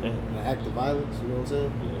occurred, an act of violence. You know what I'm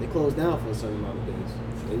saying? Yeah. They close down for a certain amount of days.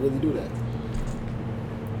 They really do that.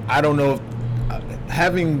 I don't know if,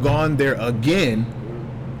 having gone there again,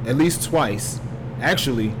 at least twice,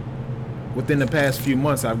 actually, within the past few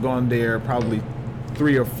months, I've gone there probably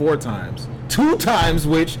 3 or 4 times. 2 times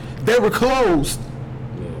which they were closed.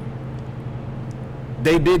 Yeah.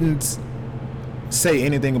 They didn't say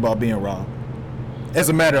anything about being robbed. As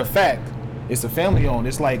a matter of fact, it's a family owned.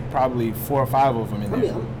 It's like probably 4 or 5 of them in I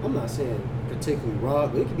there. mean, I'm not saying particularly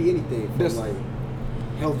robbed, but it could be anything from This- like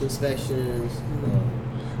health inspections.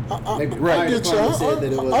 Maybe the I fire get you. department said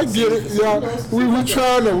that it was I get it. safe. Yeah, You know, we stuff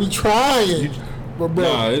like that. we trying. But bro,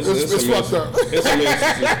 Nah, it's fucked up. It's a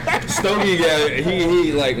mess. Stogie got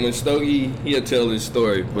he like when Stogie he'll tell his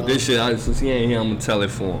story, but this shit since he ain't here, I'm gonna tell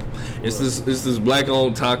it for him. It's this black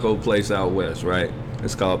owned taco place out west, right?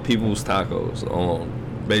 It's called People's Tacos on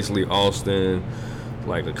basically Austin,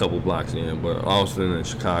 like a couple blocks in, but Austin and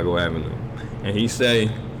Chicago Avenue. And he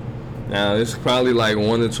say, now it's probably like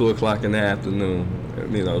 1 or 2 o'clock in the afternoon.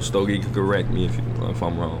 You know, Stogie could correct me if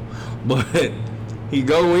I'm wrong, but he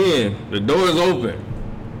go in, the door is open.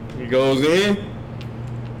 He goes in,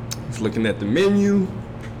 he's looking at the menu,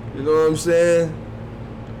 you know what I'm saying?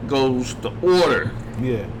 Goes to order.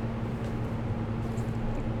 Yeah.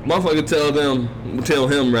 Motherfucker tell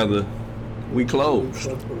him rather, we closed.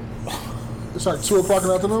 It's like 2 o'clock in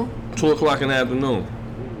the afternoon. 2 o'clock in the afternoon.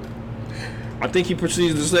 I think he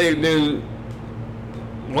proceeds to say, then,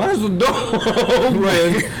 why is the door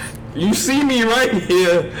open? You see me right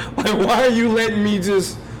here. Like, why are you letting me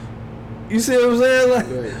just, you see what I'm saying?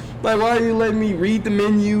 Like why are you letting me read the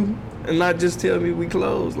menu and not just tell me we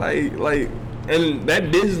closed? Like, and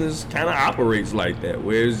that business kind of operates like that,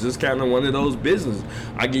 where it's just kind of one of those businesses.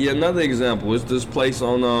 I give you another example. It's this place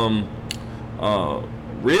on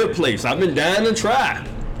Rib Place. I've been dying to try.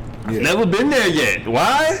 I've never been there yet.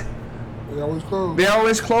 Why? They always closed. They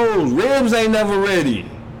always closed. Ribs ain't never ready.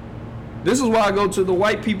 This is why I go to the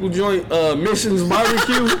white people joint, Missions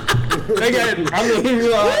Barbecue. They got, I mean,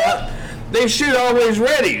 you know, they shit always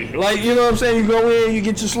ready. Like, you know what I'm saying? You go in, you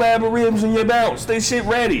get your slab of ribs and your bounce. They shit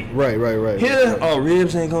ready. Right. Here,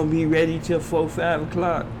 ribs ain't gonna be ready till 4, 5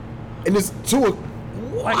 o'clock. And it's 2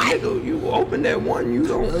 Like, nigga, you open that one, you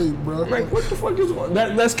don't. Hey, bro. Like, what the fuck is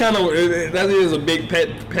that's kind of, that is a big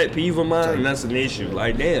pet peeve of mine, and that's an issue.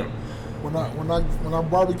 Like, damn. When I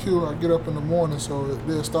barbecue, I get up in the morning, so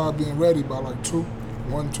they'll start being ready by like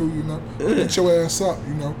 1, 2, you know. Get your ass up,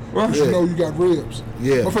 you know. Right. You know you got ribs.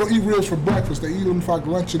 Yeah. But don't eat ribs for breakfast. They eat them for like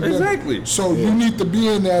lunch and dinner. Exactly. So you need to be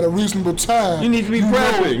in there at a reasonable time. You need to be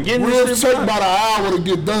prepping, getting this Ribs shit take done. about an hour to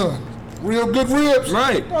get done. Real good ribs.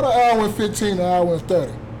 Right. About an hour and 15, an hour and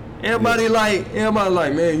 30. Everybody like,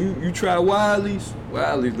 man, you try Wiley's?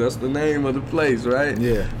 Wiley's, that's the name of the place, right?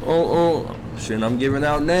 Yeah. Oh, shit, I'm giving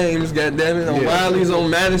out names, goddammit. On Yeah. Wiley's on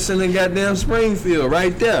Madison and goddamn Springfield,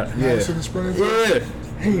 right there. Yeah. Madison and Springfield. Yeah.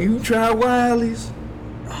 Hey, you try Wiley's?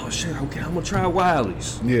 Oh, shit, okay, I'm gonna try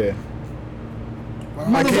Wiley's. Yeah.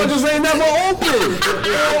 Motherfuckers ain't never open.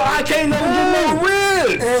 I can't never get no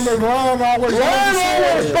ribs. And the line always Line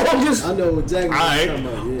I know exactly what Alright, you're talking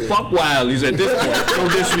about. Yeah. fuck Wiley's at this point. No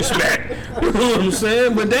disrespect. You know what I'm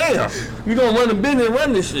saying? But damn, you gonna run a business and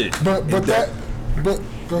run this shit. But But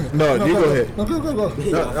go ahead. No, you go ahead. No, go.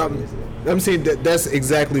 No, I'm saying that's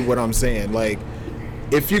exactly what I'm saying. Like,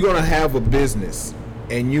 if you're gonna have a business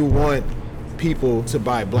and you want people to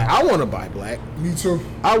buy black, I want to buy black. Me too.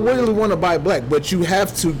 I really want to buy black, but you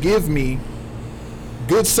have to give me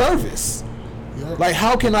good service. Yep. Like,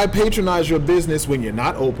 how can I patronize your business when you're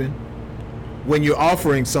not open, when you're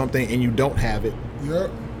offering something and you don't have it?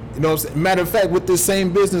 Yep. You know what I'm saying? Matter of fact, with this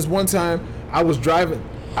same business, one time I was driving,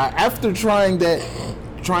 after trying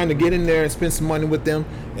to get in there and spend some money with them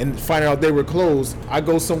and find out they were closed, I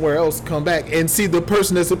go somewhere else, come back, and see the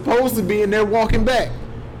person that's supposed to be in there walking back.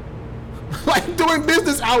 Like, during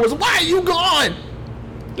business hours, why are you gone?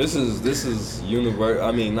 This is universal.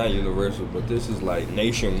 I mean, not universal, but this is like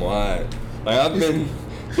nationwide. Like,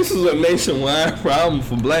 this is a nationwide problem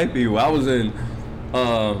for black people. I was in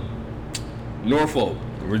Norfolk,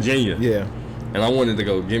 Virginia. Yeah. And I wanted to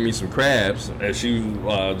go get me some crabs, as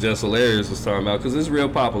Jess Hilarious was talking about, because it's real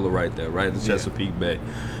popular right there, right? The Chesapeake Bay.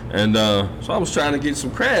 And so I was trying to get some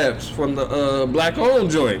crabs from the black-owned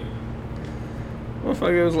joint.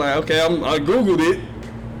 Motherfucker was like, okay, I Googled it.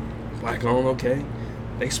 Black-owned, okay.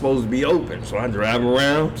 They supposed to be open. So I drive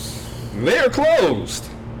around. They're closed.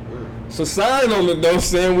 It's a sign on the door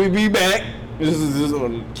saying we be back. This is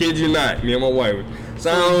kid you not, me and my wife.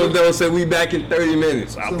 Sign on the door said we back in 30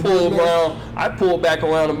 minutes. I pulled back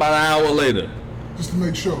around about an hour later. Just to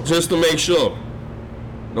make sure.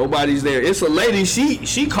 Nobody's there. It's a lady,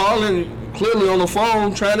 she calling clearly on the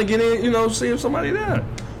phone trying to get in, see if somebody there.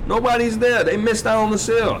 Nobody's there. They missed out on the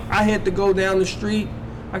sale. I had to go down the street.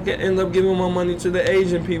 I could end up giving my money to the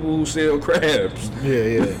Asian people who sell crabs. Yeah.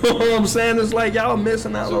 You know what I'm saying? It's like y'all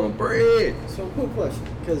missing out on bread. So, quick question,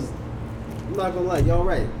 because I'm not gonna lie, y'all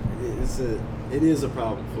right. It is a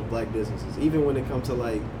problem for black businesses, even when it comes to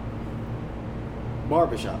like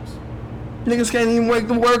barbershops. Niggas can't even wake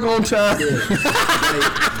to work on time. Yeah.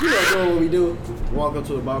 Like, doing what we do. Walk up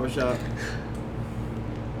to a barbershop.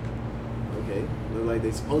 Okay, look like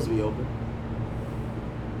they supposed to be open.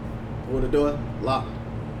 Open the door, locked.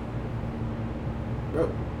 Bro,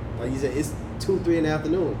 like you said, it's 2-3 in the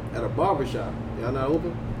afternoon at a barbershop. Y'all not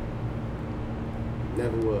open?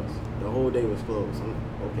 Never was. The whole day was closed.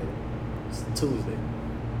 Okay, it's Tuesday.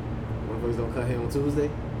 Motherfuckers don't cut hair on Tuesday?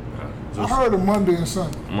 I heard of Monday and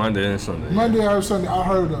Sunday. Monday and Sunday. Monday and Sunday, I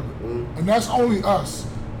heard of it. And that's only us.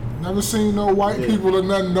 Never seen no white people or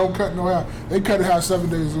nothing, don't cut no hair. They cut hair 7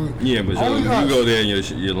 days a week. Yeah, but you go there and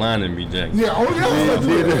your line and be jacked. Yeah, only us.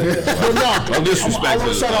 But no, no disrespect I want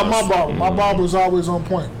to shout out my barber. My barber is always on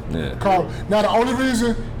point. Yeah. Now, the only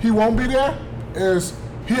reason he won't be there is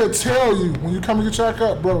he'll tell you when you come to get your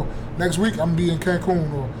haircut, bro, next week I'm going to be in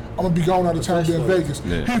Cancun or I'm going to be going out of town, be in Vegas.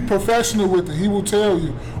 Yeah. He's professional with it. He will tell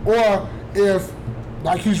you. Or if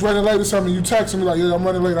like he's running late or something, you text him like, yeah, I'm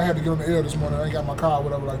running late, I had to get on the air this morning, I ain't got my car, or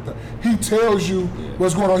whatever like that. He tells you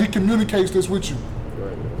what's going on. He communicates this with you.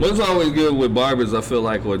 What's always good with barbers, I feel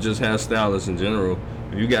like, or just hairstylists in general,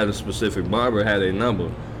 if you got a specific barber, have a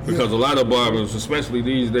number. Because a lot of barbers, especially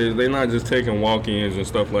these days, they're not just taking walk-ins and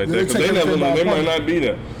stuff like that, because they never know, they might not be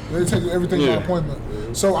there. They take everything by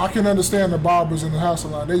appointment. So I can understand the barbers in the hair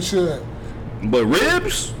salon. They should. But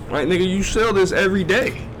ribs, like, nigga, you sell this every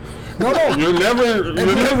day. No. You're never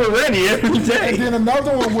ready every day. And then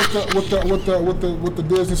another one with the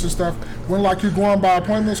business and stuff, when like you're going by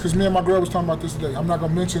appointments, because me and my girl was talking about this today. I'm not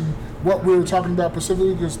gonna mention what we were talking about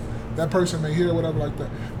specifically because that person may hear or whatever like that.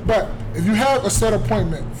 But if you have a set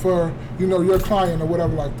appointment for your client or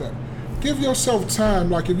whatever like that, give yourself time.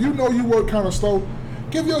 Like if you know you work kind of slow,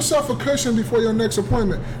 give yourself a cushion before your next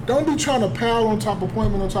appointment. Don't be trying to pile on top of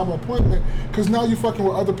appointment, because now you're fucking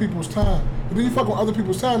with other people's time. And then you fucking with other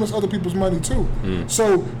people's time, it's other people's money too.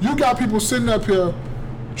 So you got people sitting up here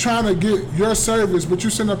trying to get your service, but you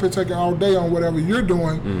sitting up here taking all day on whatever you're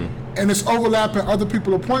doing, and it's overlapping other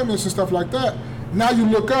people's appointments and stuff like that. Now you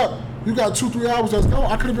look up, you got 2-3 hours that's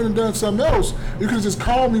gone. I could have been done something else. You could have just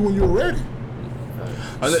called me when you were ready.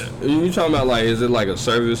 You talking about like, is it like a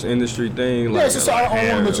service industry thing? Like, yes, I don't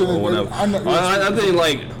want to mention it. Whatever. I think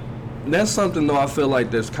like that's something though. I feel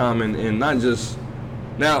like that's common and not just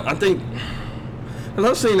now. I think because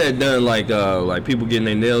I've seen that done like people getting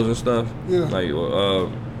their nails and stuff. Yeah. Like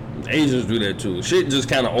Asians do that too. Shit just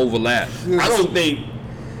kind of overlap. Yes.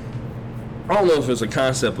 I don't know if it's a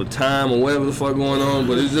concept of time or whatever the fuck going on,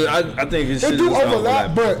 but it's just, I think it's It do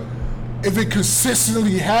overlap, but if it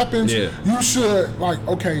consistently happens, you should, like,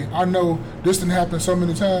 okay, I know this didn't happen so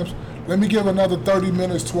many times. Let me give another 30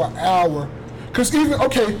 minutes to an hour. Because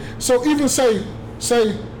even say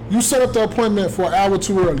you set up the appointment for an hour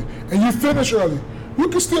too early, and you finish early. you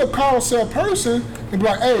can still call said person and be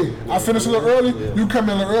like, hey, I finished a little early. You come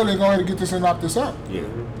in a little early and go ahead and get this and knock this out. Yeah.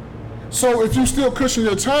 So if you still cushion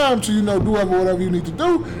your time to do whatever you need to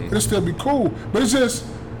do, it'll still be cool. But it's just.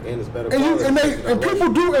 And it's better. And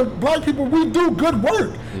people do, and black people, we do good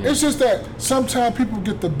work. It's just that sometimes people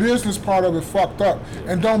get the business part of it fucked up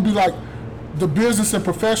and don't be like the business and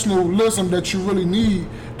professionalism that you really need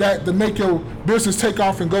that to make your business take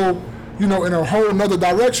off and go, in a whole nother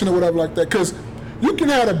direction or whatever like that. Because you can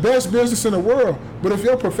have the best business in the world, but if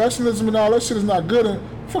your professionalism and all that shit is not good, and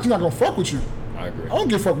fuck's not gonna fuck with you. I agree. I don't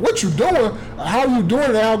give a fuck what you doing, how you doing it,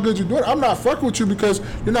 and how good you doing it. I'm not fucking with you because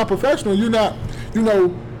you're not professional. You're not,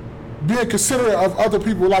 being considerate of other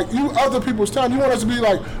people. Like, other people's time. You want us to be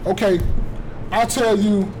like, okay, I'll tell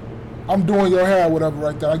you I'm doing your hair or whatever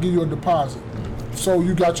right there. I give you a deposit. So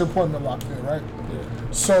you got your appointment locked in, right?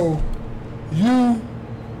 Yeah. So you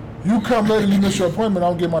come late and you miss your appointment, I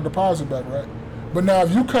don't get my deposit back, right? But now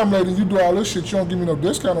if you come late and you do all this shit, you don't give me no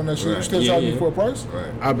discount on that shit. Right. You still charge me for a price?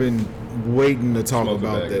 Right. I've been waiting to talk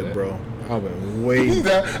about that, bro. I've been waiting.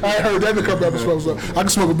 I ain't heard that in a couple episodes. So I can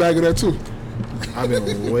smoke a bag of that too. I've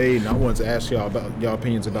been waiting. I wanted to ask y'all about y'all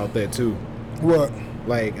opinions about that too. What?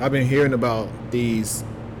 Like, I've been hearing about these,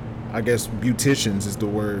 I guess beauticians is the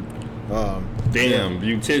word.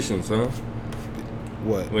 Beauticians, huh?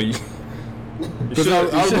 What? Well, because I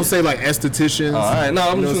was gonna say like estheticians. All right, no,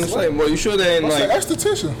 I'm just gonna say, well, you sure they ain't like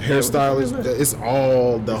esthetician, hairstylist. It's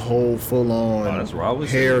all the whole full on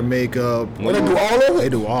hair, makeup. Well, they do all of it. They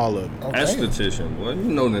do all of it. Okay. Esthetician. Well, you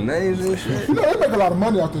know the names and shit. They make a lot of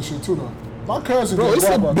money off this shit too, though. My cousin, bro, it's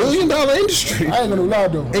a $1 billion industry. I ain't gonna lie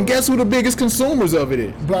though. And guess who the biggest consumers of it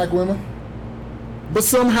is? Black women. But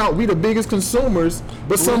somehow we the biggest consumers,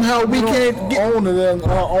 but somehow we can't own it and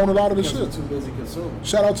own a lot of the shit. Too busy consuming.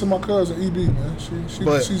 Shout out to my cousin EB, man.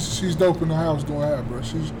 She's dope in the house doing hair, bro.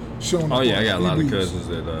 She's showing. Oh yeah, I got a lot of cousins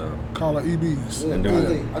that call her EBs.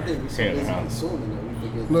 Yeah, I think we so busy consuming that we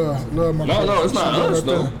forget. Love my cousin. No, it's not us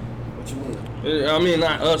though. What you mean? I mean,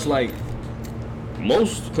 not us. Like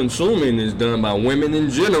most consuming is done by women in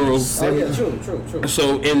general. Oh yeah, true.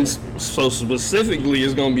 So specifically,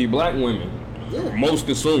 it's gonna be black women. Yeah. Most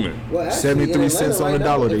consuming. Well, actually, 73 cents on the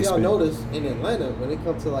dollar they spend. If y'all notice, in Atlanta, when it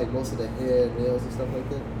comes to like most of the hair, nails, and stuff like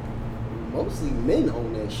that, mostly men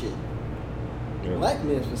own that shit. Yeah. Black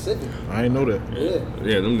men specifically. I ain't know that.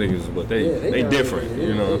 Yeah, them niggas, but they different.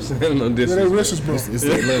 You know what I'm saying? No disrespect. Yeah, they rich as bro. It's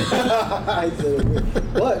Atlanta.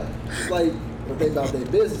 But like. But they about their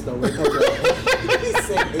business though. When it comes to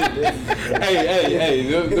hey,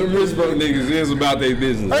 them rich bro niggas is about their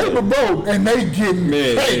business. Hey, but bro, and they getting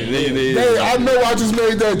cake. I know I just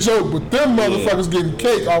made that joke, but them motherfuckers getting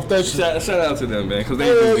cake off that shit. Shout out to them, man, because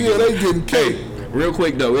they getting cake. Real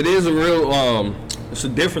quick though, it is a real it's a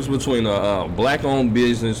difference between a black-owned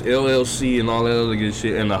business, LLC, and all that other good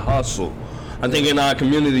shit, and a hustle. I think in our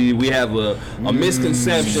community we have a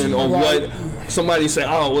misconception of what somebody say.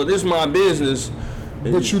 Oh, well, this is my business.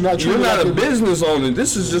 But you're not a business owner.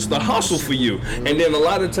 This is just a hustle for you. And then a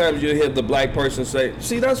lot of times you'll hear the black person say,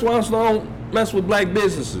 "See, that's why I don't mess with black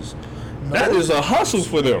businesses. No. That is a hustle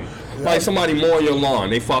for them." Yeah. Like somebody mowing your lawn,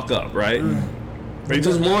 they fuck up, right? They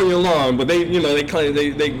just mow your lawn, but they claim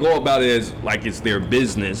they go about it as like it's their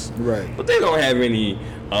business, right? But they don't have any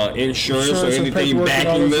insurance or anything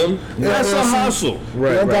backing them. That's a hustle,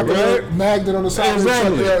 right? Magnet on the side of the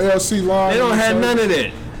LLC line. They don't have none of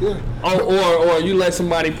that. Yeah. Or you let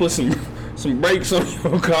somebody put some brakes on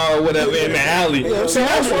your car or whatever in the alley. Yeah, so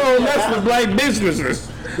that's wrong. That's for black businesses.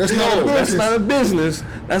 That's not a business.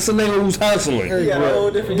 That's a nigga who's hustling. Hey,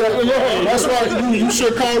 that's why you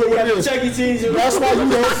should call it what it is. That's why you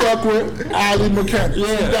don't fuck with alley mechanics.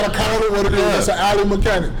 Yeah. You gotta call it what it is. It's an alley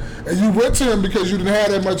mechanic. And you went to him because you didn't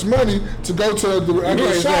have that much money to go to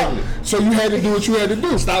the shop. So you had to do what you had to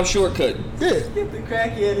do. Stop shortcutting. Yeah. Get the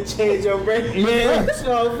crackhead to change your brake. Man.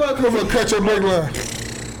 Come on, cut your brake line.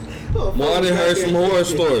 Well, I done heard some horror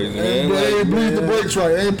stories, man. They ain't bleed the brakes right.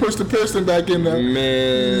 They ain't push the piston back in there.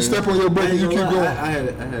 Man. You step on your brake and you keep going. I had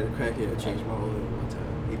a crackhead change my oil one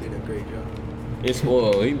time. He did a great job. It's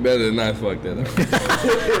oil. He better than not fuck that up.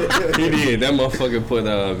 He did. That motherfucker put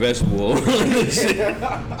vegetable oil in this shit.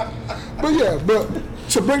 But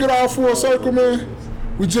to bring it all full circle, man,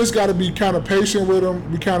 we just got to be kind of patient with them.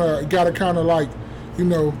 We got to like,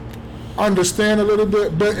 understand a little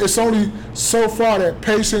bit, but it's only so far that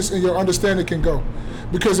patience and your understanding can go.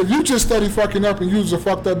 Because if you just steady fucking up and use a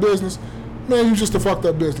fucked up business, man, you just a fucked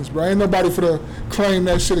up business, bro. Ain't nobody for to claim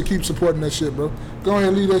that shit and keep supporting that shit, bro. Go ahead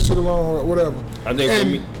and leave that shit alone or whatever. I think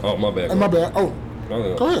for me, my bad. My bad. Oh,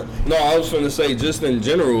 go ahead. No, I was going to say just in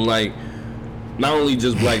general, like not only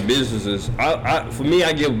just black businesses. For me,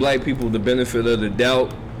 I give black people the benefit of the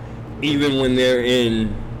doubt, even when they're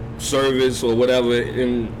in service or whatever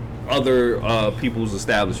in other people's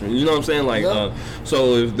establishment. You know what I'm saying? Like,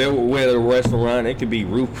 so if they were at a restaurant, it could be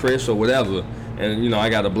Ruth Chris or whatever, and you know I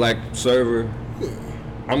got a black server.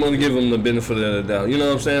 I'm gonna give him the benefit of the doubt. You know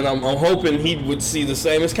what I'm saying? I'm hoping he would see the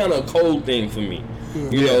same. It's kind of a cold thing for me.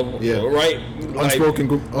 You know, right? Like, unspoken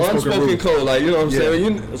code. Like, you know what I'm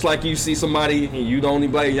saying? It's like you see somebody and you the only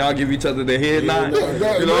black, y'all give each other the head nod.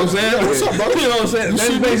 You know what I'm saying? What's up, brother? You know what I'm saying?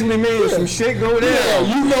 That's basically me. Some shit go there. Yeah,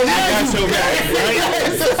 you know that's your guy, right?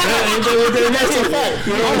 That's a fact.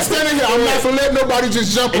 I'm standing here. I'm not gonna let nobody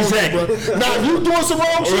just jump on me, bro. Now, if you doing some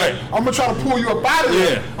wrong shit, I'm gonna try to pull you up out of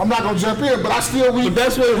there. I'm not gonna jump in, but I still But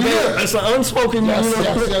that's what that's an unspoken.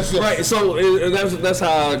 Yes. Right. So that's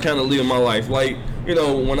how I kind of live my life. Like, you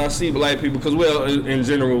know, when I see black people, because, well, in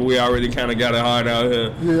general, we already kind of got it hard out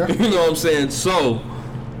here. Yeah. You know what I'm saying? So,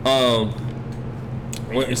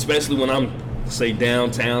 especially when I'm, say,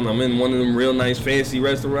 downtown, I'm in one of them real nice, fancy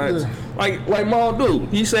restaurants. Yeah. Like Maul do.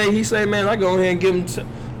 He say, man, I go ahead and give him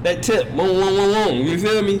that tip. Boom, boom, boom, boom. You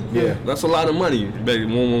feel me? Yeah. That's a lot of money, baby.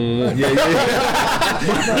 Boom, boom, boom. Yeah.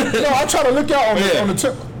 No, I try to look out on the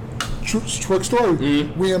tip. Quick story.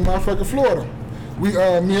 Mm-hmm. We in motherfucking Florida.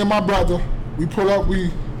 Me and my brother, we pull up.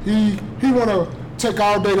 He wanna take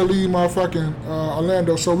all day to leave motherfucking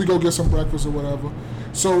Orlando, so we go get some breakfast or whatever.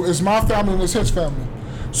 So it's my family and it's his family.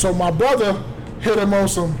 So my brother hit him on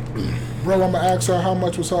some, bro, I'm gonna ask her how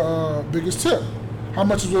much was her biggest tip. How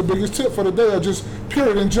much is her biggest tip for the day, or just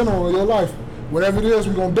period in general in your life? Whatever it is,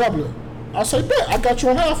 we're gonna double it. I say, bet, I got you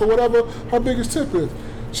on half or whatever her biggest tip is.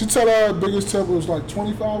 She tell her biggest tip was like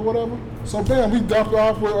 25 or whatever. So bam, we dumped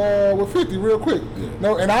off with 50 real quick. Yeah.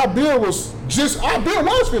 No, and our bill was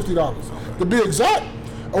 $50 to be exact,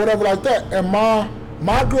 or whatever like that. And my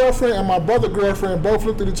girlfriend and my brother girlfriend both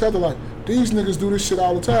looked at each other like, these niggas do this shit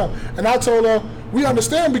all the time. And I told her, we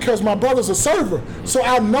understand because my brother's a server. So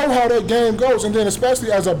I know how that game goes. And then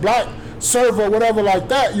especially as a black server, whatever like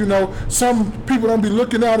that, you know, some people don't be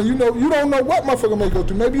looking out and you know, you don't know what motherfucker may go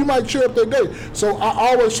through. Maybe you might cheer up their day. So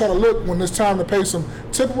I always try to look when it's time to pay some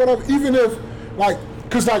tip or whatever, even if, like,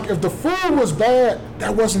 because, like, if the food was bad,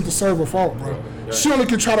 that wasn't the server fault, bro. Right. She only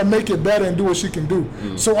can try to make it better and do what she can do.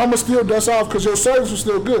 So I'm going to still dust off because your service was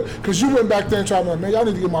still good. Because you went back there and tried to, man, y'all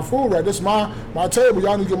need to get my food right. This is my table.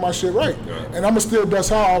 Y'all need to get my shit right. And I'm going to still dust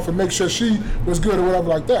her off and make sure she was good or whatever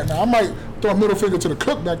like that. Now, I might throw a middle finger to the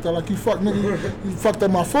cook back there like, you fucked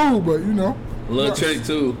up my food, but, you know. A little trick,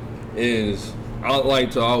 too, is I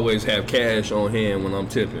like to always have cash on hand when I'm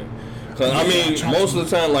tipping. Cause I mean, most of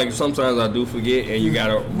the time, like sometimes I do forget, and you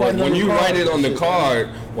gotta. But when you write it on the card,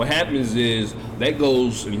 what happens is that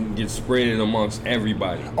goes and gets spread amongst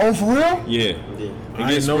everybody. Oh, for real? Yeah, it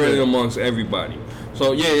gets spread amongst everybody.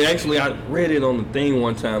 So yeah, actually, I read it on the thing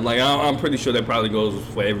one time. Like I'm pretty sure that probably goes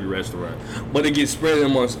for every restaurant, but it gets spread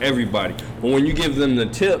amongst everybody. But when you give them the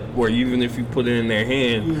tip, or even if you put it in their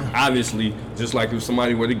hand, obviously, just like if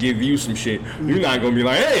somebody were to give you some shit, you're not gonna be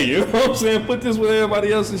like, hey, you know what I'm saying? Put this with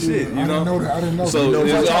everybody else's shit. You know? I didn't know that. So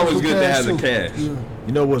it's always good to have the cash.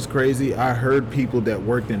 You know what's crazy? I heard people that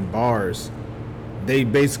worked in bars. They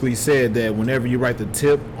basically said that whenever you write the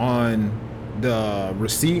tip on the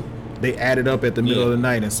receipt, they add it up at the middle of the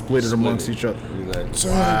night and split it amongst each other. Exactly.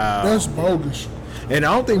 Wow. That's bogus. And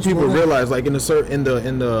I don't think people realize, like in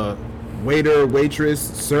the waiter, waitress,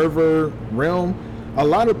 server realm,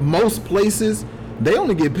 most places they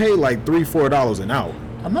only get paid like $3-4 an hour.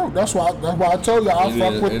 I know. That's why I told you I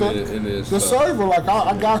fuck with the server. Like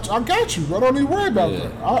I got you. I don't need to worry about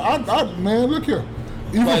that. I man, look here.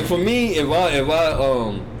 Like for me, if I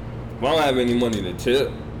don't have any money to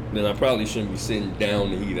tip, then I probably shouldn't be sitting down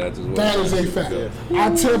to eat. That is a fact.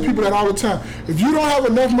 I tell people that all the time. If you don't have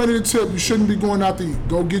enough money to tip, you shouldn't be going out to eat.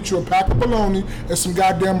 Go get you a pack of bologna and some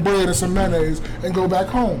goddamn bread and some mayonnaise and go back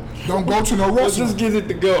home. Don't go to no restaurant. Let's just get it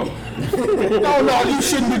to go. No, you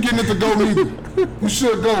shouldn't be getting it to go neither. You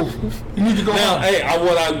should go. You need to go now, home. hey,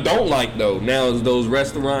 what I don't like though now is those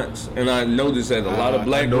restaurants, and I noticed that a lot of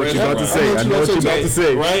black restaurants. I know what you're about to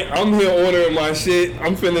say. Right? I'm here ordering my shit.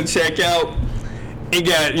 I'm finna check out. It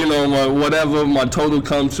got, you know, my total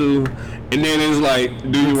come to, and then it's like,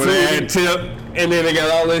 do you want to add tip? And then they got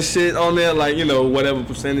all this shit on there, like, you know, whatever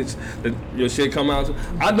percentage that your shit come out to.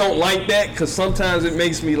 I don't like that because sometimes it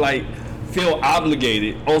makes me like feel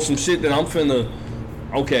obligated on some shit that I'm finna.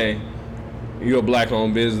 Okay, you're a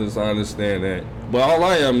black-owned business, I understand that, but all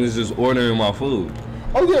I am is just ordering my food.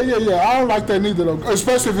 Oh yeah. I don't like that neither though.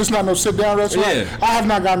 Especially if it's not no sit down restaurant. Yeah. I have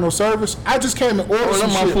not got no service. I just came and ordered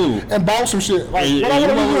some my shit food. and bought some shit. Like, And- what and I you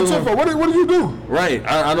want know to do for? What do you do? Right.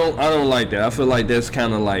 I don't like that. I feel like that's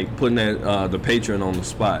kind of like putting that the patron on the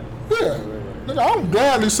spot. Yeah. Nigga, I'll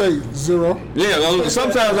gladly say zero. Yeah, well,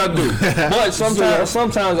 sometimes I do, but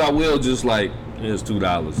sometimes I will just like here's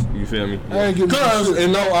 $2. You feel me? I ain't giving you shit.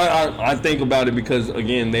 And no, I think about it because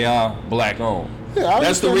again they are black owned. Yeah, I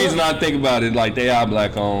That's the understand reason that. I think about it. Like they are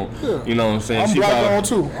black owned. Yeah. You know what I'm saying? I'm She black probably- on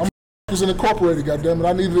too. I'm was incorporated, goddammit.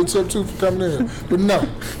 I needed a tip too for coming in. But no.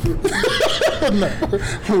 No.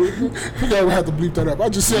 We gotta have to bleep that up. I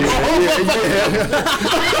just said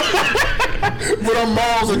but I'm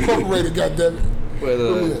Miles Incorporated, goddammit.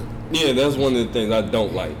 But yeah, that's one of the things I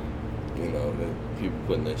don't like. You know, that people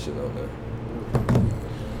putting that shit on there.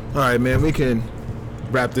 All right, man. We can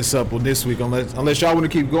wrap this up on this week, unless y'all want to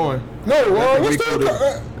keep going. No, think what's we could've-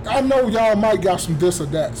 that? I know y'all might got some this or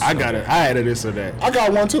that. I got it. I had a this or that. I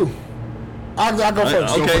got one too. I go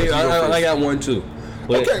first. Okay, Go first. I got one too.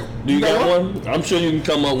 But Okay, do you you got got one? I'm sure you can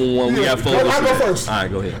come up with one. We Yeah, got four. I go listeners. first. All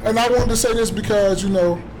right, go ahead. And I wanted to say this because, you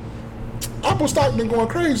know, Apple stock been going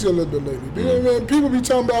crazy a little bit lately. You know what I mean? People be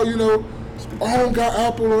talking about, you know, oh, I don't got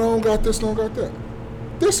Apple or I don't got this, I don't got that.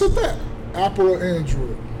 This or that. Apple or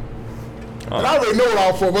Android. And I already know what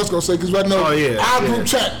all four of us gonna say because right now Oh, yeah, our group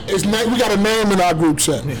chat is we got a name in our group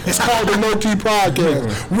chat. It's called the No Key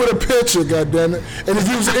Podcast with a picture, goddammit. And if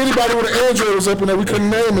you was anybody with an Android was up in there, we couldn't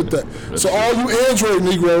name it that. So all you Android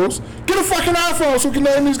Negroes, get a fucking iPhone so we can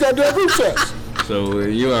name these goddamn group chats. So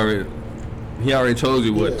he already told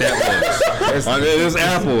you what that was. I mean, it's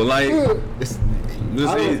Apple. Like this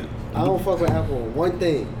I don't fuck with Apple on one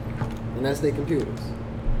thing, and that's their computers.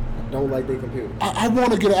 I don't like their computers. I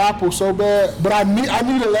want to get an Apple so bad, but I need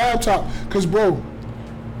a laptop because, bro,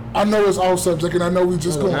 I know it's all subject and I know we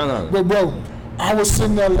just going. No. But, bro, I was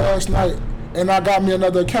sitting there last night and I got me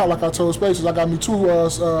another account like I told Spaces. I got me two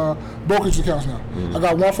brokerage accounts now. I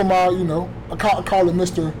got one for my, you know, I call it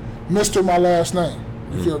Mr. my last name.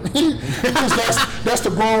 You feel me? Because that's the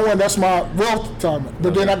grown one. That's my wealth retirement.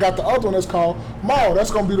 But then I got the other one that's called Mall.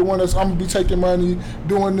 That's gonna be the one that's I'm gonna be taking money,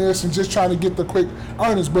 doing this, and just trying to get the quick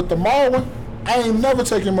earnings. But the Mall one, I ain't never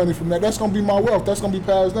taking money from that. That's gonna be my wealth. That's gonna be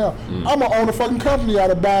passed down. I'm gonna own a fucking company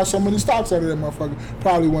out of buying so many stocks out of that motherfucker.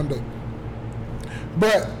 Probably one day.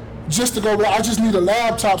 But just to go, I just need a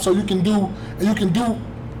laptop so you can do.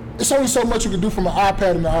 It's only so much you can do from an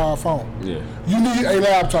iPad and an iPhone. Yeah. You need a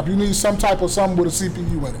laptop. You need some type of something with a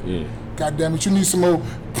CPU in it. Yeah. God damn it. You need some more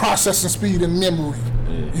processing speed and memory.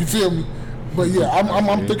 Yeah. You feel me? But yeah,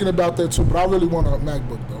 I'm thinking about that too. But I really want a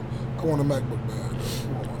MacBook though. I want a MacBook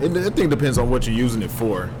bad. I think it depends on what you're using it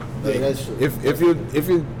for. Like, that's true. If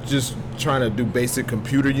you're just trying to do basic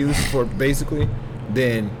computer use for basically,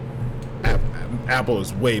 then Apple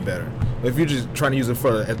is way better. If you're just trying to use it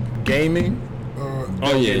for gaming,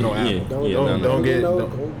 Oh yeah, no yeah, Apple. yeah. Don't get Well,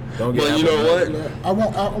 Apple. you know what?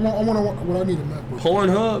 I need a MacBook.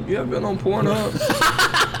 Pornhub. You ever been on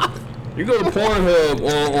Pornhub? You go to Pornhub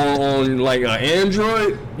on like an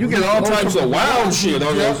Android, you get all types of wild shit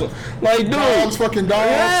on there. Like, Dogs, dude, fucking dogs.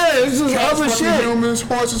 yeah, it's just Cats, other fucking shit. humans,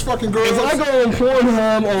 horses, fucking girls. If I go on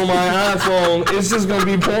Pornhub on my iPhone, it's just gonna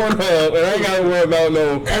be Pornhub, and I ain't gotta worry about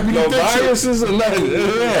no Ebony thick viruses or nothing.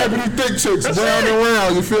 Yeah. Ebony thick chicks, round and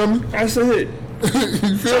round. You feel me? That's it.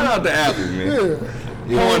 You feel Shout me? out to Apple, man.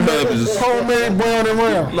 Yeah. Pornhub is. Homemade, brown and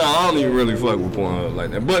round. No, I don't even really fuck with Pornhub like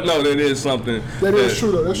that. But no, that is something. That is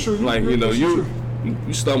true though. That's true. Like, you know, you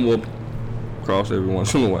stumble across every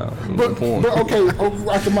once in a while. But porn. okay,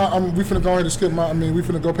 after we finna go ahead and skip mine. We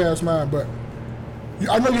finna go past mine. But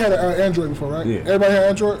I know you had an Android before, right? Yeah. Everybody had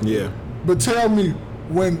Android. Yeah. But tell me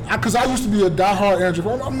because I used to be a diehard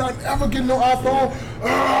Android. I'm not ever getting no iPhone.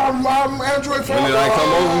 I'm Android phone. When did I come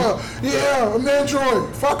over? Yeah, I'm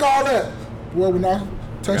Android. Fuck all that. Well, when I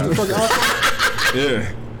touched the fucking iPhone, Yeah.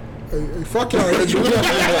 hey, fuck y'all Android.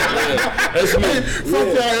 That's me. Fuck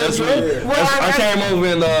y'all That's me. Android. I came over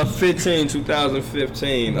in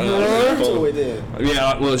 2015.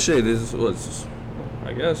 Yeah, well, shit, this was,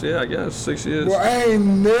 I guess 6 years. Well, I ain't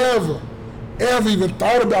never, ever even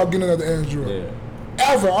thought about getting another Android. Yeah.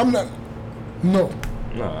 Ever. I'm not. No.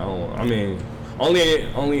 No, I don't. I mean,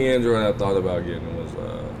 only Android I thought about getting was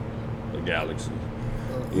the Galaxy.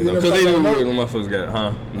 You know, because they knew where the motherfuckers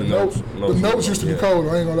got, The notes used to be cold.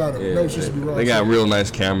 I ain't gonna lie to you. Yeah, Notes used to be raw. they got real nice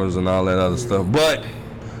cameras and all that other stuff, but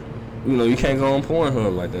you know you can't go on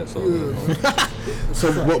Pornhub like that. So, you know.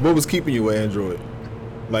 So what was keeping you with Android?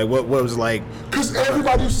 Like what was like? Because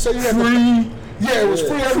everybody used to say you had free Yeah, it was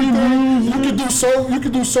free everything. You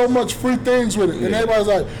could do so much free things with it. And everybody's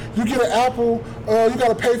like, you get an Apple, you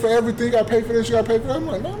gotta pay for everything, you gotta pay for this, you gotta pay for that. I'm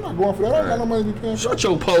like, no, I'm not going for that. I don't got no money to be paying for. Shut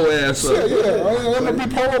your po ass up. Yeah. I'm gonna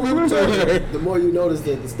be poor over here. The more you notice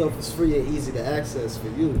that the stuff is free and easy to access for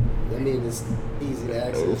you, that means it's easy to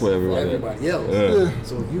access For everybody. else. Yeah.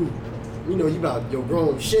 So if you know you about your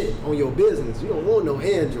grown shit on your business, you don't want no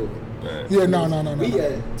Android. Right. Yeah, no. We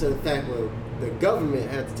had to the fact where the government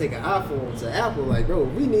had to take an iPhone to Apple, like, bro,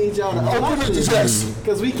 we need y'all to unlock Open it, this yes.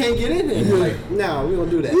 because we can't get in there. Yeah. Like, nah, we don't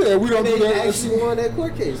do that. Yeah, we don't and do that. They actually won that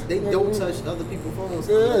court case. They don't touch other people's phones.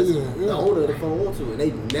 unless Yeah. The owner of the phone wants to, and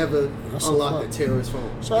they never That's a unlock fact. the terrorist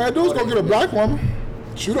phone. So all I do is go get a black woman.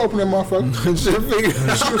 Shoot open that motherfucker. Should figure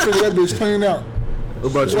that bitch clean out.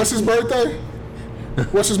 What about you? What's his birthday?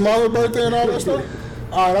 What's his mother's birthday and all that stuff?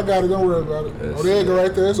 All right, I got it. Don't worry about it. Oh, there you go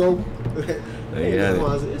right there. It's over. They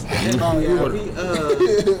got it. It's the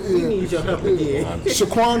FBI. We need your help again.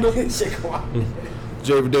 Shaquanda.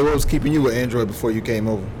 Jay, what was keeping you with Android before you came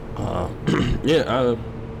over? Yeah,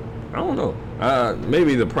 I don't know.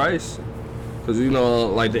 Maybe the price, because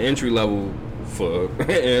like the entry level for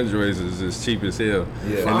Androids is cheap as hell.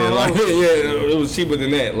 Yeah. And then like it was cheaper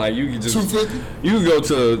than that. Like you could just $250? you could go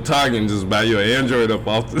to Target and just buy your Android up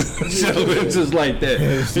off the shelf and just like that.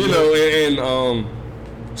 And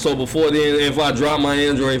so before then, if I dropped my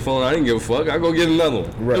Android phone, I didn't give a fuck. I go get another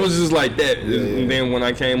one. Right. It was just like that. Yeah. And then when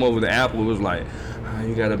I came over to Apple, it was like,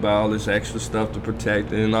 you gotta buy all this extra stuff to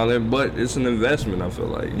protect it and all that. But it's an investment, I feel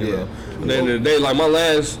like. You know? At the end of the day, like my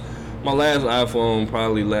last iPhone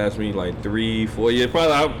probably lasts me like 3-4 years.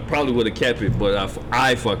 I probably would have kept it, but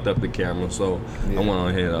I fucked up the camera, so I went on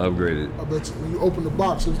ahead and upgraded it. I bet you when you open the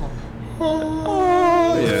box, it's like,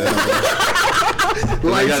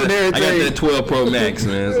 Lights and I got everything. that 12 Pro Max,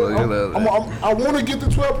 man. So, I want to get the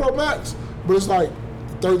 12 Pro Max, but it's like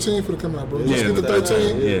 13 for the come out, bro. Just get the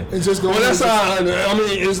 13 and just go. Well, that's how I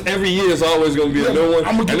mean. It's every year. It's always gonna be a new one,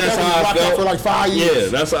 I'm gonna get and that's that how I locked up felt for like 5 years. Yeah,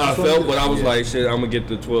 that's how I felt. But I was like, shit, I'm gonna get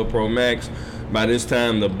the 12 Pro Max. By this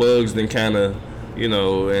time, the bugs then kind of,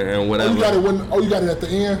 and whatever. You got it you got it at the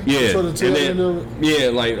end. Yeah, So the tail end of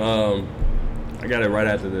it. like I got it right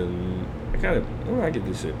after when did I get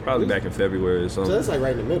this shit? Probably back in February or So something. that's like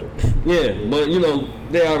right in the middle. Yeah, but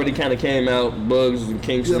they already kind of came out, bugs and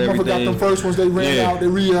kinks Yeah, and motherfucker got everything. them first ones. They ran out. They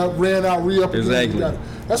ran out. Again. Exactly. You got it.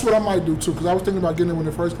 That's what I might do too, because I was thinking about getting it when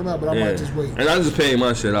it first came out, but I might just wait. And I just paid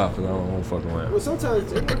my shit off because I don't fuck around. Well,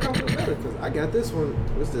 sometimes it comes with better because I got this one.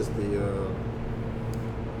 What's this? I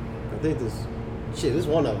think this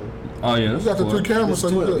one of them. Oh yeah, You got the 3 cameras, so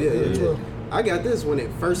It's you 12, good. yeah. I got this when it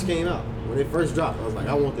first came out. When it first dropped, I was like,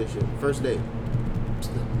 I want this shit. First day.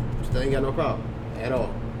 Still ain't got no problem at all.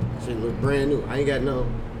 Shit look brand new. I ain't got no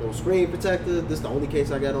screen protector. This the only case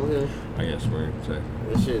I got on here. I got screen protector.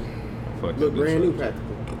 That shit Fuck look that brand new bitch. practical.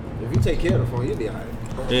 If you take care of the phone, you'll be alright.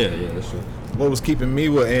 Yeah, that's true. What was keeping me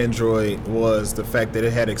with Android was the fact that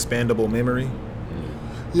it had expandable memory.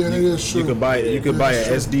 Yeah, that is true. You could buy an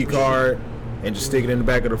SD card and just stick it in the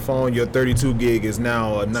back of the phone. Your 32 gig is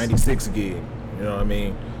now a 96 gig. You know what I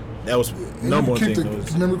mean? That was And number you one can thing. keep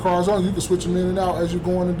the memory cards on. You can switch them in and out as you're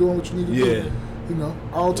going and doing what you need to Yeah. do.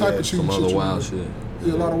 All type of cheating Some shit. other you wild can do. shit.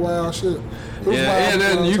 Yeah, a lot of wild shit. It was Yeah, wild and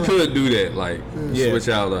then all you the time. could do that, like Yeah. switch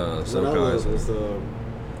out What SIM I cards. was the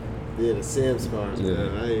Sims cards. Yeah.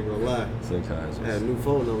 Man. I ain't gonna lie. SIM cards. I had a new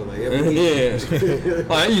phone number like every week. Yeah.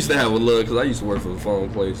 Well, I used to have a look because I used to work for the phone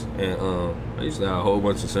place, and I used to have a whole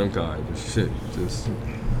bunch of SIM cards and shit. Just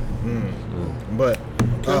But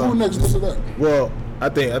Okay, who next to that? well, I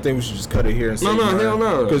think we should just cut it here and say No, hell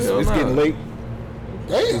no. because Hell it's no. getting late.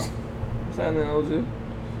 Damn. what's happening, OG?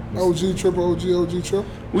 OG triple, OG triple.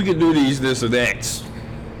 We could do this or that. It's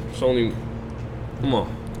only. Come on.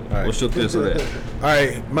 right. What's your this or that? All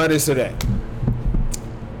right, my this or that.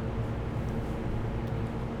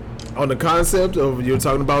 On the concept of you're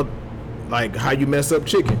talking about like how you mess up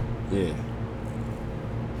chicken. Yeah.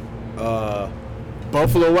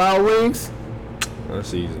 Buffalo Wild Wings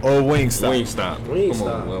That's easy. or Wingstop? Wingstop. Wingstop. Come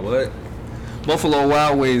on, well, what? Buffalo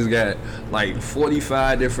Wild Wings got like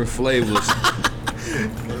 45 different flavors.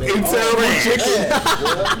 Internal chicken.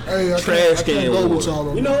 Hey, I Trash can't can go with water. y'all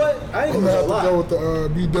on You know that. what? I ain't I'm gonna gonna have to lie. go with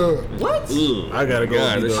the B-Dub. What? Ugh. I gotta go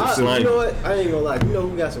God, with this those. shit's You slimy. know what? I ain't gonna lie. You know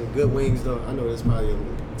who got some good wings though? I know that's probably a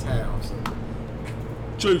little tad off something.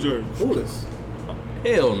 Hooters.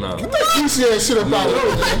 Hell no. Easy ass shit about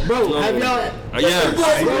it. Bro, have y'all? Yeah.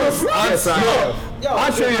 Yes, I have.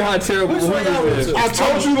 I'll tell you how terrible Which one y'all went Hooters is. to? I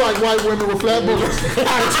told you like white women with flat bullets. I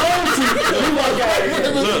told you. You like white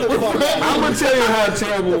women with flat I'm gonna tell you how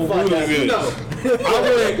terrible Hooters is. I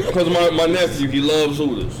went because my nephew he loves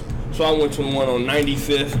Hooters. So I went to the one on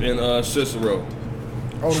 95th and Cicero.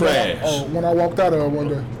 Trash. When I walked out of it one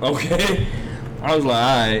day. Okay. I was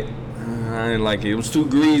like, alright. I didn't like it. It was too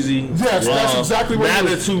greasy. Yes, that's exactly what it Rather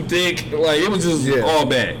is. too thick. Like, it was just all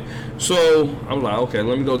bad. So I'm like, okay,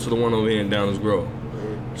 let me go to the one over here in Downers Grove.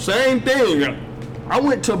 Same thing. I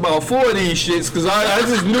went to about 4 of these shits because I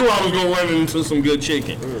just knew I was gonna run into some good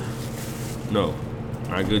chicken. No,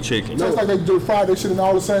 not good chicken. That's like they do fry that shit in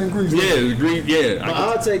all the same grease. Yeah, the grease. Yeah, But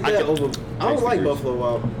I'll take that over. I don't like grease. Buffalo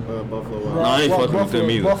Wild. No, I ain't fucking with them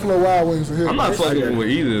either. Buffalo Wild Wings are here. I'm not fucking with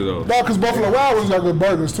either though. No, because Buffalo Wild Wings got good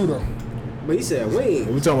burgers too, though. But he said wings.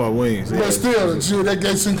 We talking about wings. But still, shit, that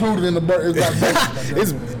gets included in the burger. It's got bacon.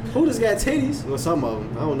 It's Who just got titties? Well, some of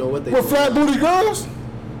them. I don't know what they. What, flat booty girls?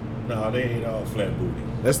 No, they ain't all flat booty.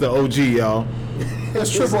 that's the OG, y'all.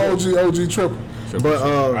 That's triple OG triple. But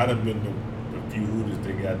I'd have been the few hooters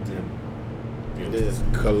that got them.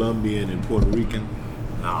 Colombian and Puerto Rican.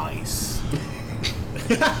 Nice.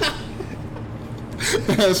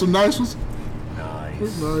 Had some nice ones.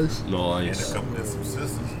 Nice. Nice. And Nice. a couple of some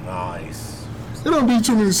sisters. Nice. There don't be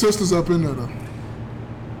too many sisters up in there though.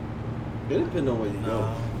 It depends on where you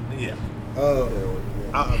go. Yeah.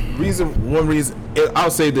 one reason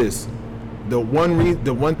I'll say this: the one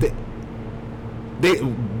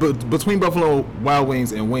thing between Buffalo Wild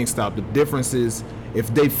Wings and Wingstop, the difference is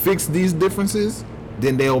if they fix these differences,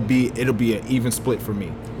 then it'll be an even split for me.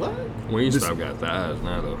 What? Wingstop got thighs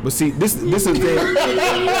now though. But see, this is the thing.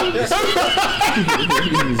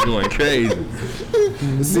 He's going crazy.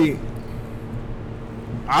 See,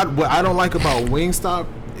 what I don't like about Wingstop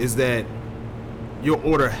is that your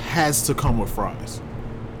order has to come with fries.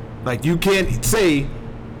 Like, you can't say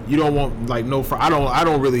you don't want like no fries. I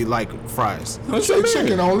don't really like fries. Say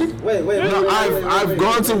chicken only. Wait. No, I've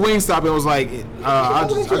gone to Wingstop and was like, I'll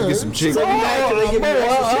get some chicken. So you actually give me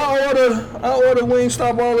extra shit? I order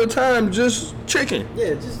Wingstop all the time, just chicken.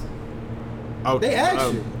 Yeah, just Oh, they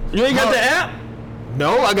asked you. You ain't got the app?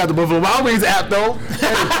 No, I got the Buffalo Wild Wings app though.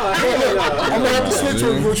 I'm gonna have to switch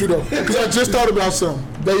with you though, because I just thought about something.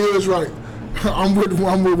 They is right. I'm with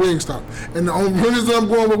Wingstop, and the only reason I'm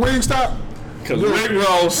going with Wingstop. Cause Rick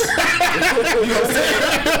Ross.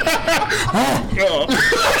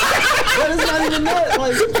 But it's not even that.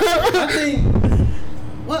 Like, I think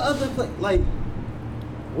what other like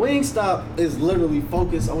Wingstop is literally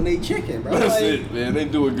focused on their chicken, bro. That's like, it, man. They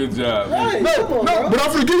do a good job. Right, No, come on, no, bro. but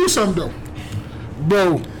I'm gonna give you something though,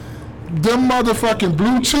 bro. Them motherfucking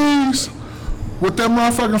blue cheese with them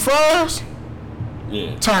motherfucking fries,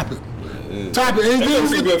 Yeah. top it. Top it. And They got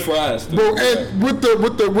some then, good fries too. bro, and with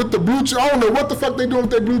the blue cheese, I don't know what the fuck they doing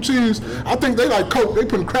with their blue cheese. I think they like Coke. They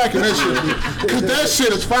putting crack in that shit, cause that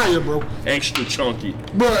shit is fire, bro. Extra chunky.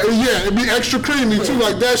 But yeah, it be extra creamy too.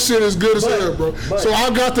 Like that shit is good as hell, bro. So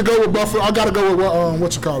I got to go with Buffalo. I got to go with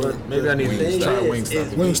what you call it. Maybe I need to Thing try is,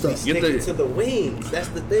 Wingstop. Wingstop. Sticking to the wings. That's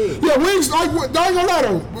the thing. Yeah, wings. Like I ain't gonna lie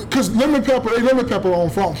though, cause lemon pepper on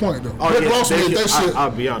front point though. Oh, Rick yeah, Ross they- made that shit.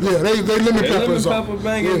 I'll be honest. Yeah, they lemon They pepper lemon is on. pepper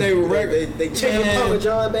banging. Yeah. They were regular. They chicken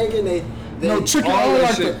Parmesan bacon. They No chicken. all I don't that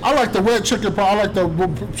like shit. I like the wet chicken. I like the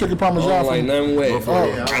chicken I parmesan. don't like nothing wet.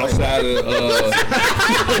 Outside of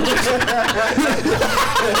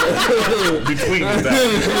Between the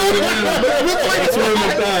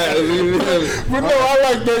But no,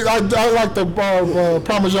 I like the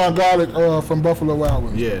Parmesan garlic from Buffalo Wild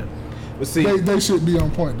Wings. Yeah, but see, They should be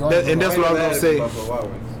on point, dog. and that's what I was gonna say.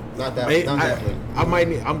 Not that. I, Not that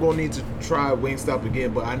flavor. I'm gonna need to try Wingstop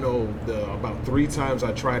again, but I know about 3 times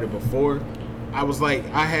I tried it before. I was like,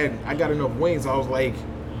 I got enough wings. I was like,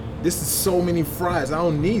 this is so many fries. I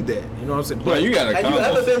don't need that. You know what I'm saying? But you got a Have you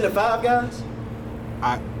ever combo. been to Five Guys?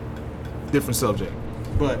 different subject.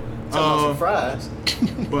 But Talking about some fries.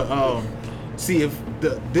 but see if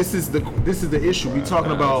this is the issue. We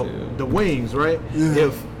talking about the wings, right? Yeah.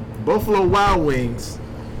 If Buffalo Wild Wings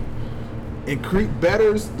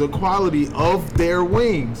betters the quality of their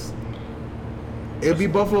wings, it'd be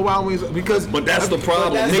Buffalo Wild Wings because. But that's the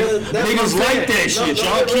problem. that's Niggas what I'm like that saying. shit.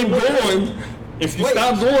 No, Y'all keep going. If you Wait,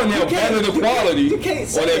 stop going, they'll you can't- better the you can't- quality, you can't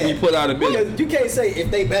say or they be that. put out of business. You can't say if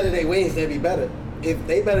they better their wings, they be better. If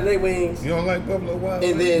they better their wings, You don't like Buffalo Wild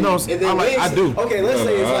and Wings? then No, and then I wings, do. Okay, let's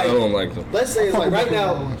say it's I like don't like them. let's say it's like right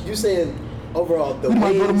now. You saying overall the You might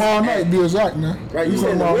wings go tomorrow night, be exact, man. right? You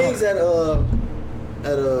saying the tomorrow wings night. at I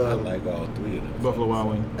like all 3 of them. Buffalo Wild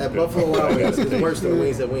Wings. at Buffalo Wild Wings is worse than the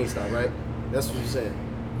wings at Wingstop, right? That's what you're saying.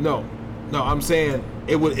 No, I'm saying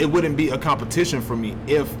it wouldn't be a competition for me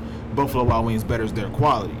if Buffalo Wild Wings betters their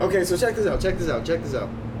quality. Okay, so check this out.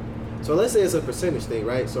 So let's say it's a percentage thing,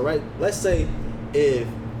 right? So let's say if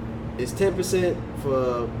it's 10%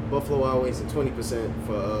 for Buffalo Wild Wings and 20%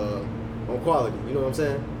 for on quality. You know what I'm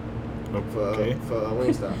saying? Okay. for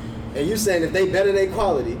Wingstop. And you saying if they better their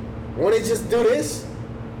quality, won't they just do this?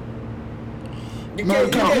 You No,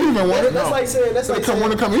 it come even, won't it? That's No. like saying They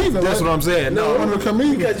want to come even. That's right? what I'm saying. No, want to come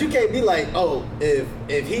even. Because you can't be like, oh, if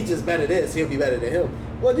he just better this, he'll be better than him.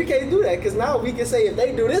 Well, you can't do that because now we can say if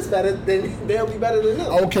they do this better, then they'll be better than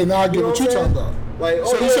them. Okay, now I get what you're talking about. Like,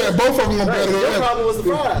 So you said both of them are better than Your them. problem was the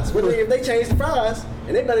fries. But if they change the fries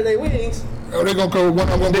and they better their wings, Oh, they gonna go. One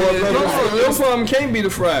of them gonna go. Your problem can't be the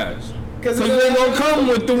fries. because Cause they gonna come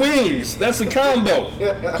with the wings. That's a combo.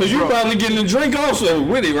 Cause you probably getting a drink also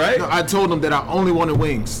with it, right? No, I told them that I only wanted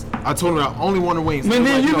wings. I told them I only wanted wings. But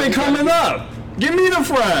then you Like, been no, coming up. Give me the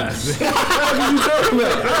fries. What you talking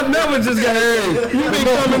about? I never just got you been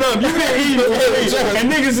coming up. You been eating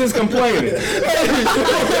and niggas is complaining.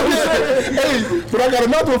 Hey, but I got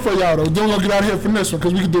another one for y'all though. Don't gonna get out here from this one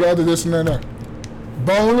because we can do the other this and that.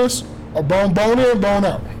 Boneless or bone in, bone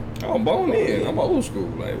out. Oh, bone in. I'm old school.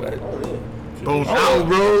 Like what? Bone out,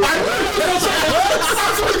 bro.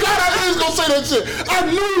 I swear to God, I knew he was gonna say that shit. I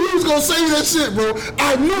knew he was gonna say that shit, bro.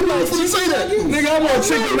 I knew he was gonna say that. Nigga, I want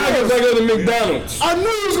chicken nuggets like at the McDonald's. I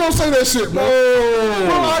knew he was gonna say that shit, bro.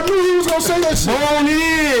 Bro, I knew he was gonna say that shit. Bone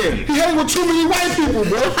in. He hang with too many white people,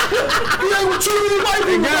 bro. He hang with too many white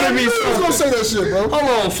people. gotta I be knew he was gonna say that shit, bro.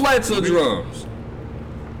 Hold on, flats or drums?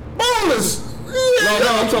 Boneless. No,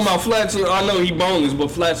 I'm talking about flats. I know he boneless, but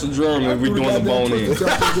flats or drum if we doing the bone in.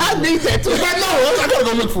 I need that too. I know. I gotta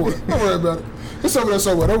go look for it. Don't worry about it. It's over there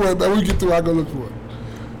somewhere. Don't worry about it. When we get through, I go look for it.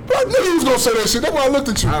 But I knew he was gonna say that shit. That's why I looked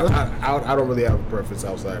at you. bro. I don't really have a preference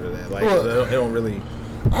outside of that. Like, What? it don't really.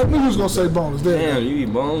 I knew he was gonna say boneless. There. Damn, you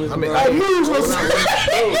eat boneless? I mean, I knew he was gonna say.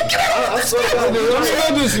 I swear to God,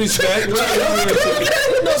 No disrespect.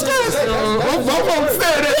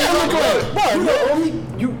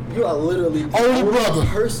 you are literally the Only brother.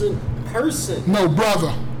 person. No,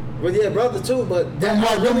 brother. Well, yeah, brother too, but Them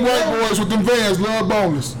white boys with them vans love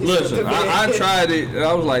boneless. Listen, I tried it and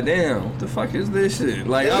I was like, damn, what the fuck is this shit?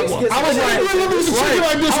 Like, I was like,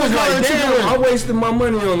 damn, I wasted my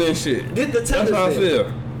money on this shit. Get the That's tenders. how I then.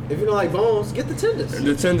 feel. If you don't like bones, get the tenders.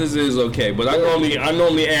 The tenders is okay, but I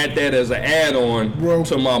normally add that as an add-on Bro.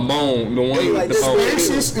 to my bone, the one with like the this bone.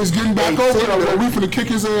 Racist is getting back over there, bro. We finna kick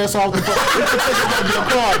his ass off the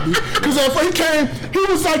because if he came,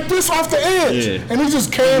 he was like this off the edge, Yeah. and he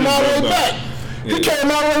just came all the way back. Yeah. He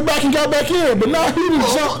came all the way back and got back in, but now he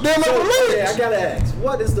just jumped down So, over the yeah, I ledge. gotta ask,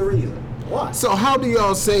 what is the reason? Why? So how do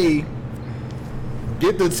y'all say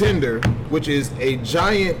get the tender, which is a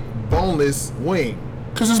giant boneless wing?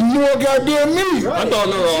 Cause it's more goddamn meat. I thought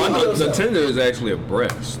I Treat thought the yourself. tender is actually a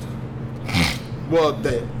breast. Well,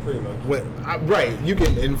 that, Pretty much. right, you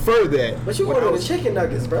can infer that. But you without- ordered the chicken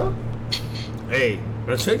nuggets, bro. Hey,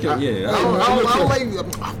 A chicken, I yeah. don't like Hey, trying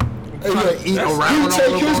look, to eat around. he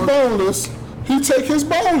take all his over. boneless. He take his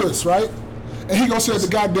boneless, right? And he gonna sit at the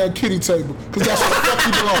goddamn kitty table, cause that's where the fuck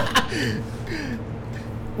he belong.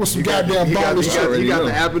 With some goddamn He got boneless shit. already the know.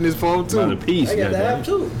 app in his phone By the too. piece, I got the goddamn. app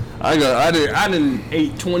too. I didn't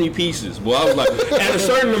ate 20 pieces. Boy, I was like, at a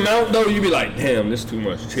certain amount though, you be like, damn, this too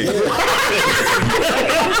much chicken.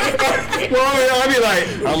 Well, I'd be like,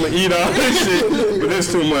 I'm gonna eat all this shit, but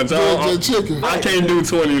this too much. The chicken. I can't do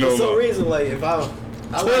 20 no For some more. reason, like if I 12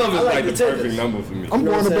 like, is I like like the the perfect tenders. number for me. I'm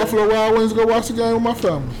know going what to I'm Buffalo Wild Wings to go watch the game with my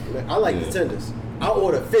family. I like the tenders. I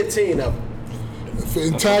ordered 15 of them.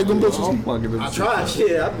 And tag them bitches. I'm fucking I tried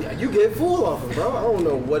shit. You get full off them, bro. I don't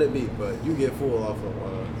know what it be, but you get full off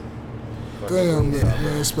of. Damn,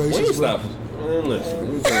 man, spaces. Wingstop. Man,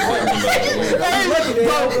 listen. we talking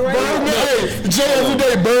about Jay every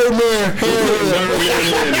day, Birdman.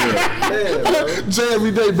 Jay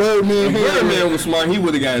every day, Birdman. Birdman was smart. He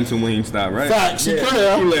would have gotten to Wingstop, right? Facts. He Yeah. could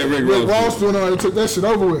have. He let Rick Ross doing all that, took that shit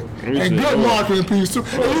over with. He And said, good "Oh." marketing piece too.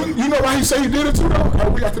 And you know why he said he did it too though?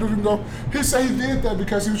 We after this we can go. He said he did that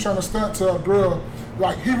because he was trying to stunt to a girl.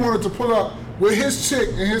 Like he wanted to pull up with his chick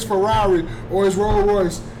in his Ferrari or his Rolls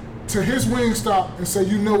Royce to his Wingstop and say,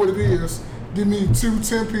 you know what it is. Give me 2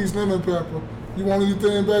 10-piece lemon pepper. You want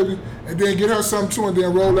anything, baby? And then get her something too and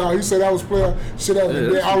then roll out. He said that was player shit out. Yeah, And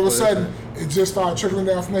then that's all of a some player sudden, it just started trickling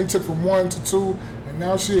down from there. He took from 1 to 2, and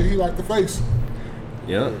now shit, he like the face.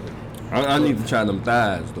 Yeah. I need to try them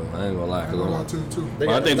thighs though. I ain't gonna lie. I ain't gonna lie to you too. They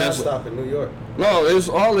Well, I got think a that's stop in New York. No, it's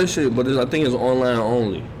all this shit, but I think it's online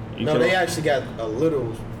only. You No, can- they actually got a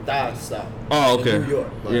little thigh stop. Oh, okay. In New York.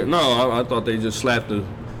 Like, Yeah, no, I thought they just slapped the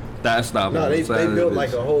thigh stop. No, on they the side of built this.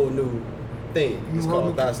 like a whole new thing. It's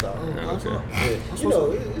called thigh stop. Okay. Yeah. You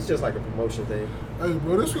know, it's just like a promotion thing. Hey,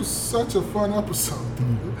 bro, this was such a fun episode.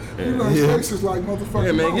 Dude. You learn faces like motherfucking.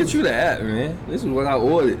 Yeah, man, Moses. get you the app, man. This is what I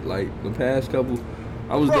ordered. Like the past couple,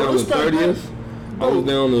 I was Bro, there on the respect, 30th. I was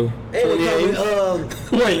down to. And they come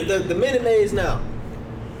Wait. the Minute Maids now.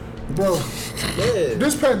 Bro, Yeah.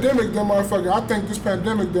 this pandemic, the motherfucker, I think this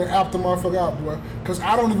pandemic done apt the motherfucker out, boy. Because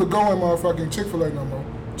I don't even go in motherfucking Chick-fil-A no more.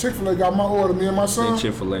 Chick-fil-A got my order, me and my son.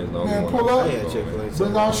 Chick-fil-A, no. Man, pull up. Yeah, Chick-fil-A.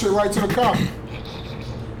 Bring our shit right to the car.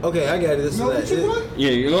 Okay, I got it. This You know is what that. Chick-fil-A?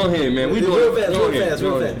 Yeah, go ahead, man. We real doing fast, go real ahead, fast, go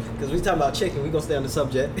real ahead. fast. Because we talking about chicken, we gonna stay on the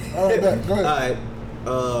subject. All right, bet. Go ahead.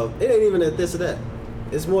 All right. It ain't even at this or that.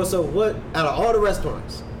 It's more so what out of all the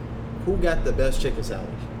restaurants, who got the best chicken sandwich?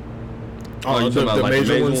 Oh, you talking about like the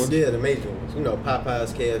major major ones? ones? Yeah, the major ones. You know,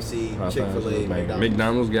 Popeyes, KFC, Chick-fil-A, McDonald's.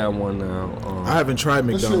 McDonald's got one now. I haven't tried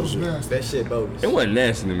This shit was McDonald's yet. nasty. That shit bogus. It wasn't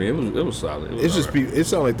nasty to me. It was solid. It was It's just alright. it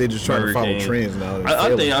sounds like they just trying to follow Burger King. trends now. and I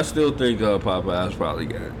failing. still think Popeyes probably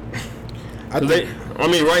got it. I 'Cause think I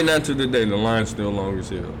mean, right now to the day, the line's still long as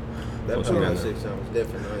hell. That What's the matter? Popeyes chicken sandwich was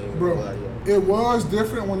different. I ain't even Bro, gonna lie to y'all. it was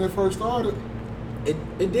different when it first started. It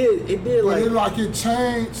did But like it like it the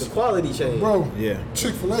changed. quality change. Bro, Yeah.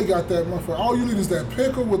 Chick-fil-A got that motherfucker. All you need is that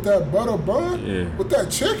pickle with that butter bun. Yeah. With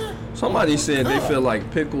that chicken. Somebody said they God. feel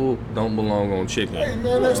like pickle don't belong on chicken. Hey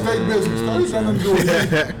man, that's their business. That ain't nothing to do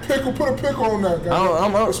with me. Pickle, put a pickle on that guy.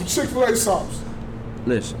 I'm- With some Chick-fil-A sauce.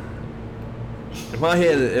 Listen, if I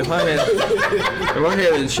had a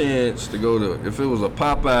chance to go to, if it was a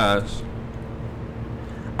Popeyes,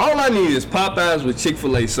 all I need is Popeyes with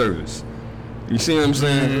Chick-fil-A service. You see what I'm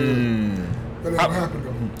saying? That ain't gonna happen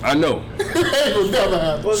though. I know. That ain't gonna never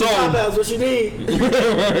happen. What's So- Popeyes? What you need?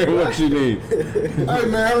 What you need? Hey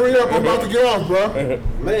man, hurry up. I'm about to get off, bro.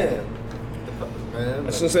 Man.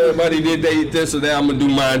 Since everybody did this or that, I'm gonna do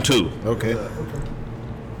mine too. Okay.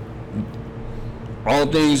 All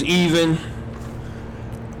things even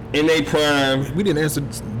in a prime. We didn't answer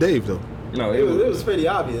Dave though. No, It was pretty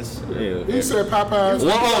obvious. yeah. He said Popeyes.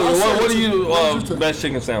 What do you What you best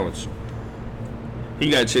chicken sandwich? He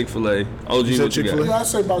got Chick-fil-A. OG, said what you Chick-fil-A? got? Yeah, I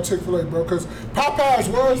say about Chick-fil-A, bro, because Popeyes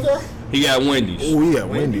was there. He got Wendy's. Oh yeah,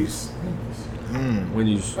 Wendy's.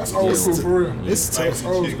 Wendy's. That's old school for real. It's That's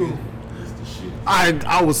tough. old school. It's the shit.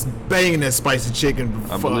 I was banging that spicy chicken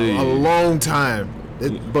I for believe a you. long time.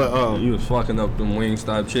 But You was fucking up them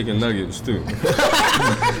Wingstop chicken nuggets too.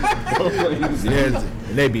 yeah, and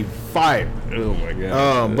they be fire. Oh my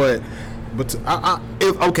god. But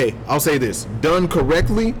okay, I'll say this: done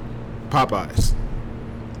correctly, Popeyes.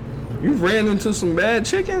 You ran into some bad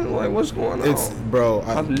chicken? Like what's going on? It's bro.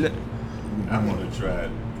 I've ne- I want to try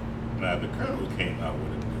it. Now the Colonel came out with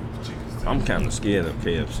a new chicken sandwich. I'm kind of scared of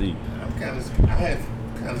KFC. I'm kind of. I had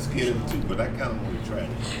kind of scared of it too, but I kind of want to try it.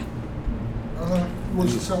 What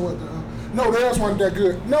you say? What? No, theirs wasn't that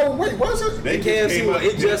good. No, wait, was it? They KFC one,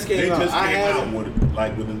 it just They came out. just I came had out it. with it,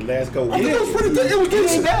 like within the last couple I think it was pretty good. It was It ain't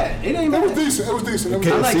decent. bad. It ain't It was bad. decent. It was decent. It was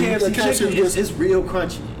I like KFC? Yeah, KFC KFC chicken. was It's real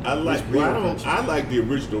crunchy. I like. It's real crunchy. I like the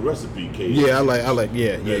original recipe cake. Yeah, I like.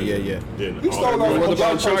 Yeah. Then You all stole the that rest- What from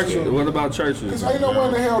about Churchill. Churchill? What about Churchill? Because ain't no way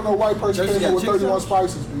in the hell no white person Churchill came in got with chicken 31 sandwich?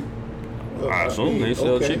 spices, B. Well, I assume they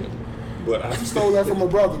sell chicken. But I You stole that from my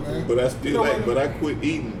brother, man. But I still You know like. what? But I quit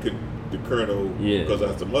eating the Colonel Yeah. because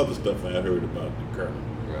of some other stuff I heard about the Colonel.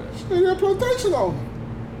 Hey, that plantation on him.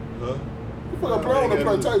 Huh? You put a play on the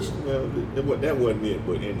plantation. Well, that wasn't it.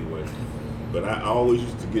 But anyway. But I always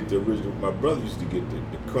used to get the original. My brother used to get the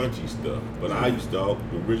crunchy stuff, but I used to the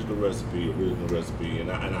original recipe,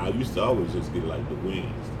 and I used to always just get like the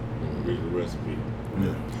wings, the original recipe.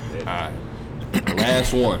 All right.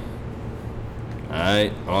 Last one. All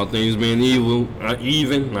right. All things being evil, not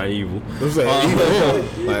evil. What's that?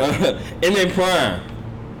 Like, In their prime,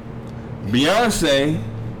 Beyonce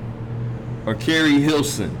or Carrie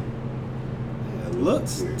Hilson?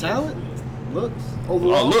 Looks, talent, looks. Oh,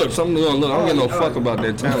 look, something going look. I don't give no fuck about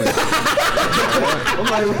that talent.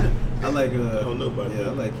 I like. I don't know about Yeah, I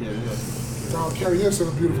that. like Carrie. No, Carrie Hilson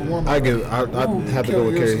a beautiful woman. I'd Ooh, have to go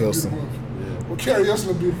with Carrie Hilson. a beautiful woman. Well, Carrie Hilson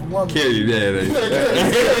a beautiful woman. Carrie, Yeah,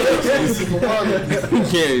 yeah. Carrie Hilson a beautiful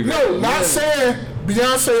woman. Carrie. No, not saying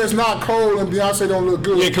Beyonce is not cold and Beyonce don't look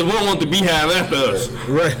good. Yeah, because we don't want the beehive after us.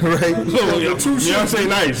 Right. So, Beyonce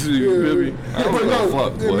nice. You feel me? I don't But give no, a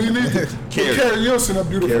fuck, yeah, boy. me neither. Carrie. But Carrie Hilson a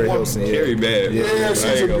beautiful Carrie woman. Hilson. Yeah. Carrie bad. Yeah, bro. I she's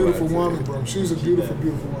ain't a gonna lie beautiful to you. woman, bro. She's a beautiful,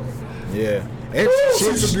 beautiful woman. Yeah. And Ooh,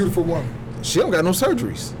 she's a beautiful woman. she don't got no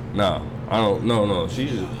surgeries. No, I don't. No.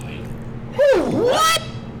 She's just. What?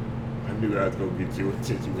 I knew I was gonna get your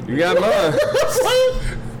attention with You got mine.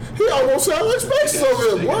 He almost sound like Spaces over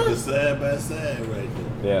They there, got the boy. side by side right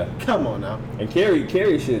there. Yeah. Come on now. And Carrie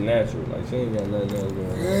shit natural. Like she ain't got nothing else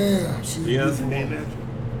going on. Damn, she's a beautiful Beyonce ain't woman.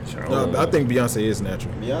 natural. No, I think Beyonce is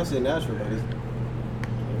natural. Beyonce natural, but it's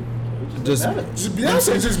Just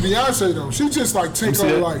Beyonce just Beyonce though. She just like see tinkle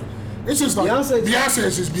that? like It's just like Beyonce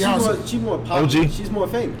is just Beyonce. She's more popular. OG. She's more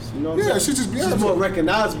famous. You know what I'm Yeah, saying? she's just Beyonce. She's more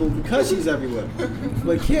recognizable because she's everywhere.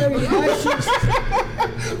 But Carrie actually,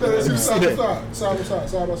 Side by side.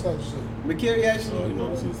 but Carrie Oh, actually, you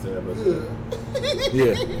know, she's sad about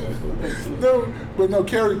Yeah. No,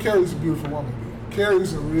 Carrie's a beautiful woman. Dude.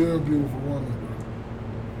 Carrie's a real beautiful woman.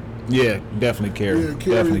 Yeah, definitely care. Yeah, Carrie's a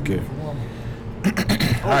Definitely care. beautiful woman.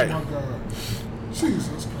 Oh All right. my God, Jesus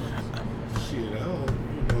Christ! Shit, I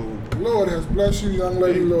don't, Lord has blessed you, young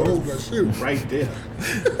lady. Lord has blessed you. right there.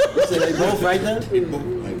 you say they both right there. They both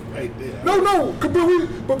like right there. No,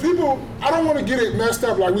 but people, I don't want to get it messed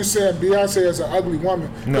up like we said Beyonce is an ugly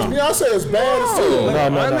woman. No. Because Beyonce is bad as hell.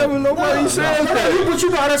 No. I never nobody said that. But you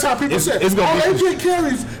know that's how people say. it's gonna be- AJ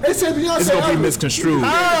Carey's. They say Beyonce It's gonna be ugly. misconstrued.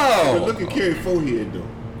 But Oh, look at Carrie's forehead though.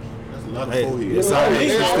 That's a lot of Hey, forehead. it's You know all what right. they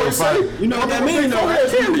It's always still fine. say? you know what that means, though?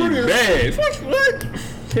 Forehead's Carrie pretty. bad. What?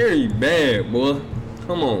 Carrie bad, boy.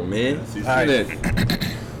 Come on, man. See, Look at that.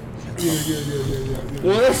 Yeah.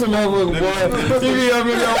 Well, that's a motherfucker, boy. You be up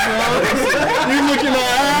in your boy. You looking at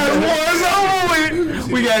eyes, boy. It's over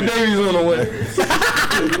with. We got Davies on the way.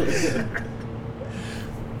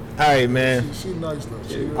 All right, man. She nice though.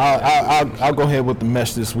 She real- I'll go ahead with the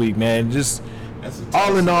mesh this week, man. Just That's a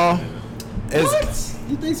all in all, as What?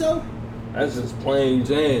 You think so? That's just plain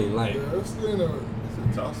Jane. Like, Yeah, it's, you know,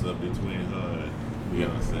 It's a toss up between her and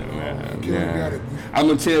Beyonce, man. Carrie got it. I'm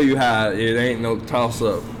gonna tell you how it ain't no toss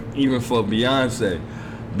up, even for Beyonce.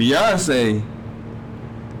 Beyonce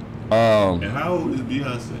And how old is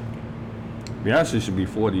Beyonce? Beyonce should be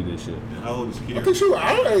 40 this year. And how old is I Carrie? think she was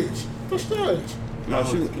our age. What's her age?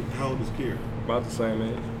 How old is Carrie? About the same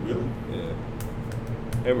age. Really?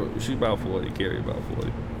 Yeah. She about 40. Carrie about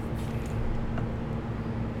 40.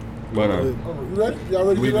 But Oh, you ready? Y'all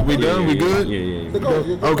ready to we get up? done. We good? Yeah.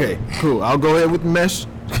 Go. Okay, cool. I'll go ahead with the mesh.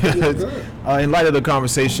 good. In light of the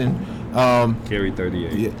conversation, Carrie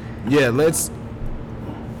 38. yeah, let's.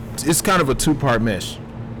 It's kind of a two-part mesh.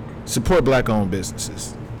 Support black-owned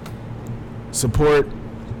businesses. Support.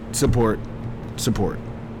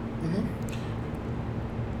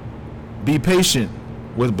 Be patient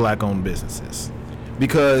with black-owned businesses,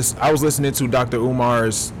 because I was listening to Dr.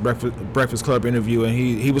 Umar's Breakfast Club interview, and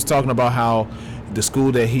he was talking about how the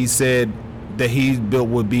school that he said that he built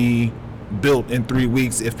would be built in 3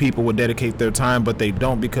 weeks if people would dedicate their time, but they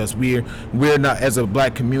don't, because we're not, as a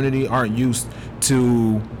black community, aren't used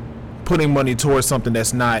to putting money towards something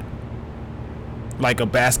that's not like a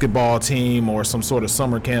basketball team or some sort of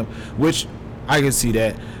summer camp, which I can see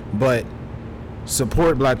that. But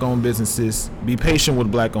support black-owned businesses. Be patient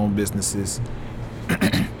with black-owned businesses.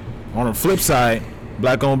 On the flip side,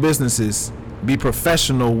 black-owned businesses, be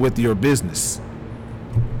professional with your business.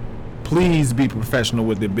 Please be professional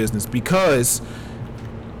with your business, because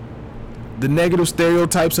the negative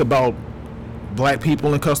stereotypes about black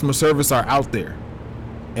people in customer service are out there,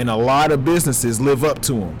 and a lot of businesses live up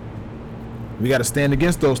to them. We got to stand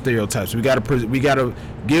against those stereotypes. We got to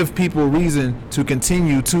give people reason to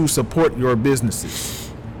continue to support your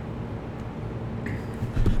businesses.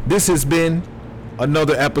 This has been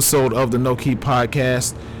another episode of the No Key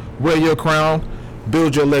Podcast. Wear your crown,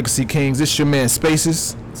 build your legacy, kings. It's your man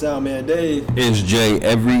Spaces. Sound man Dave. It's Jay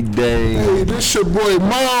every day. Hey, this your boy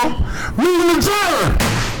Mom. We return.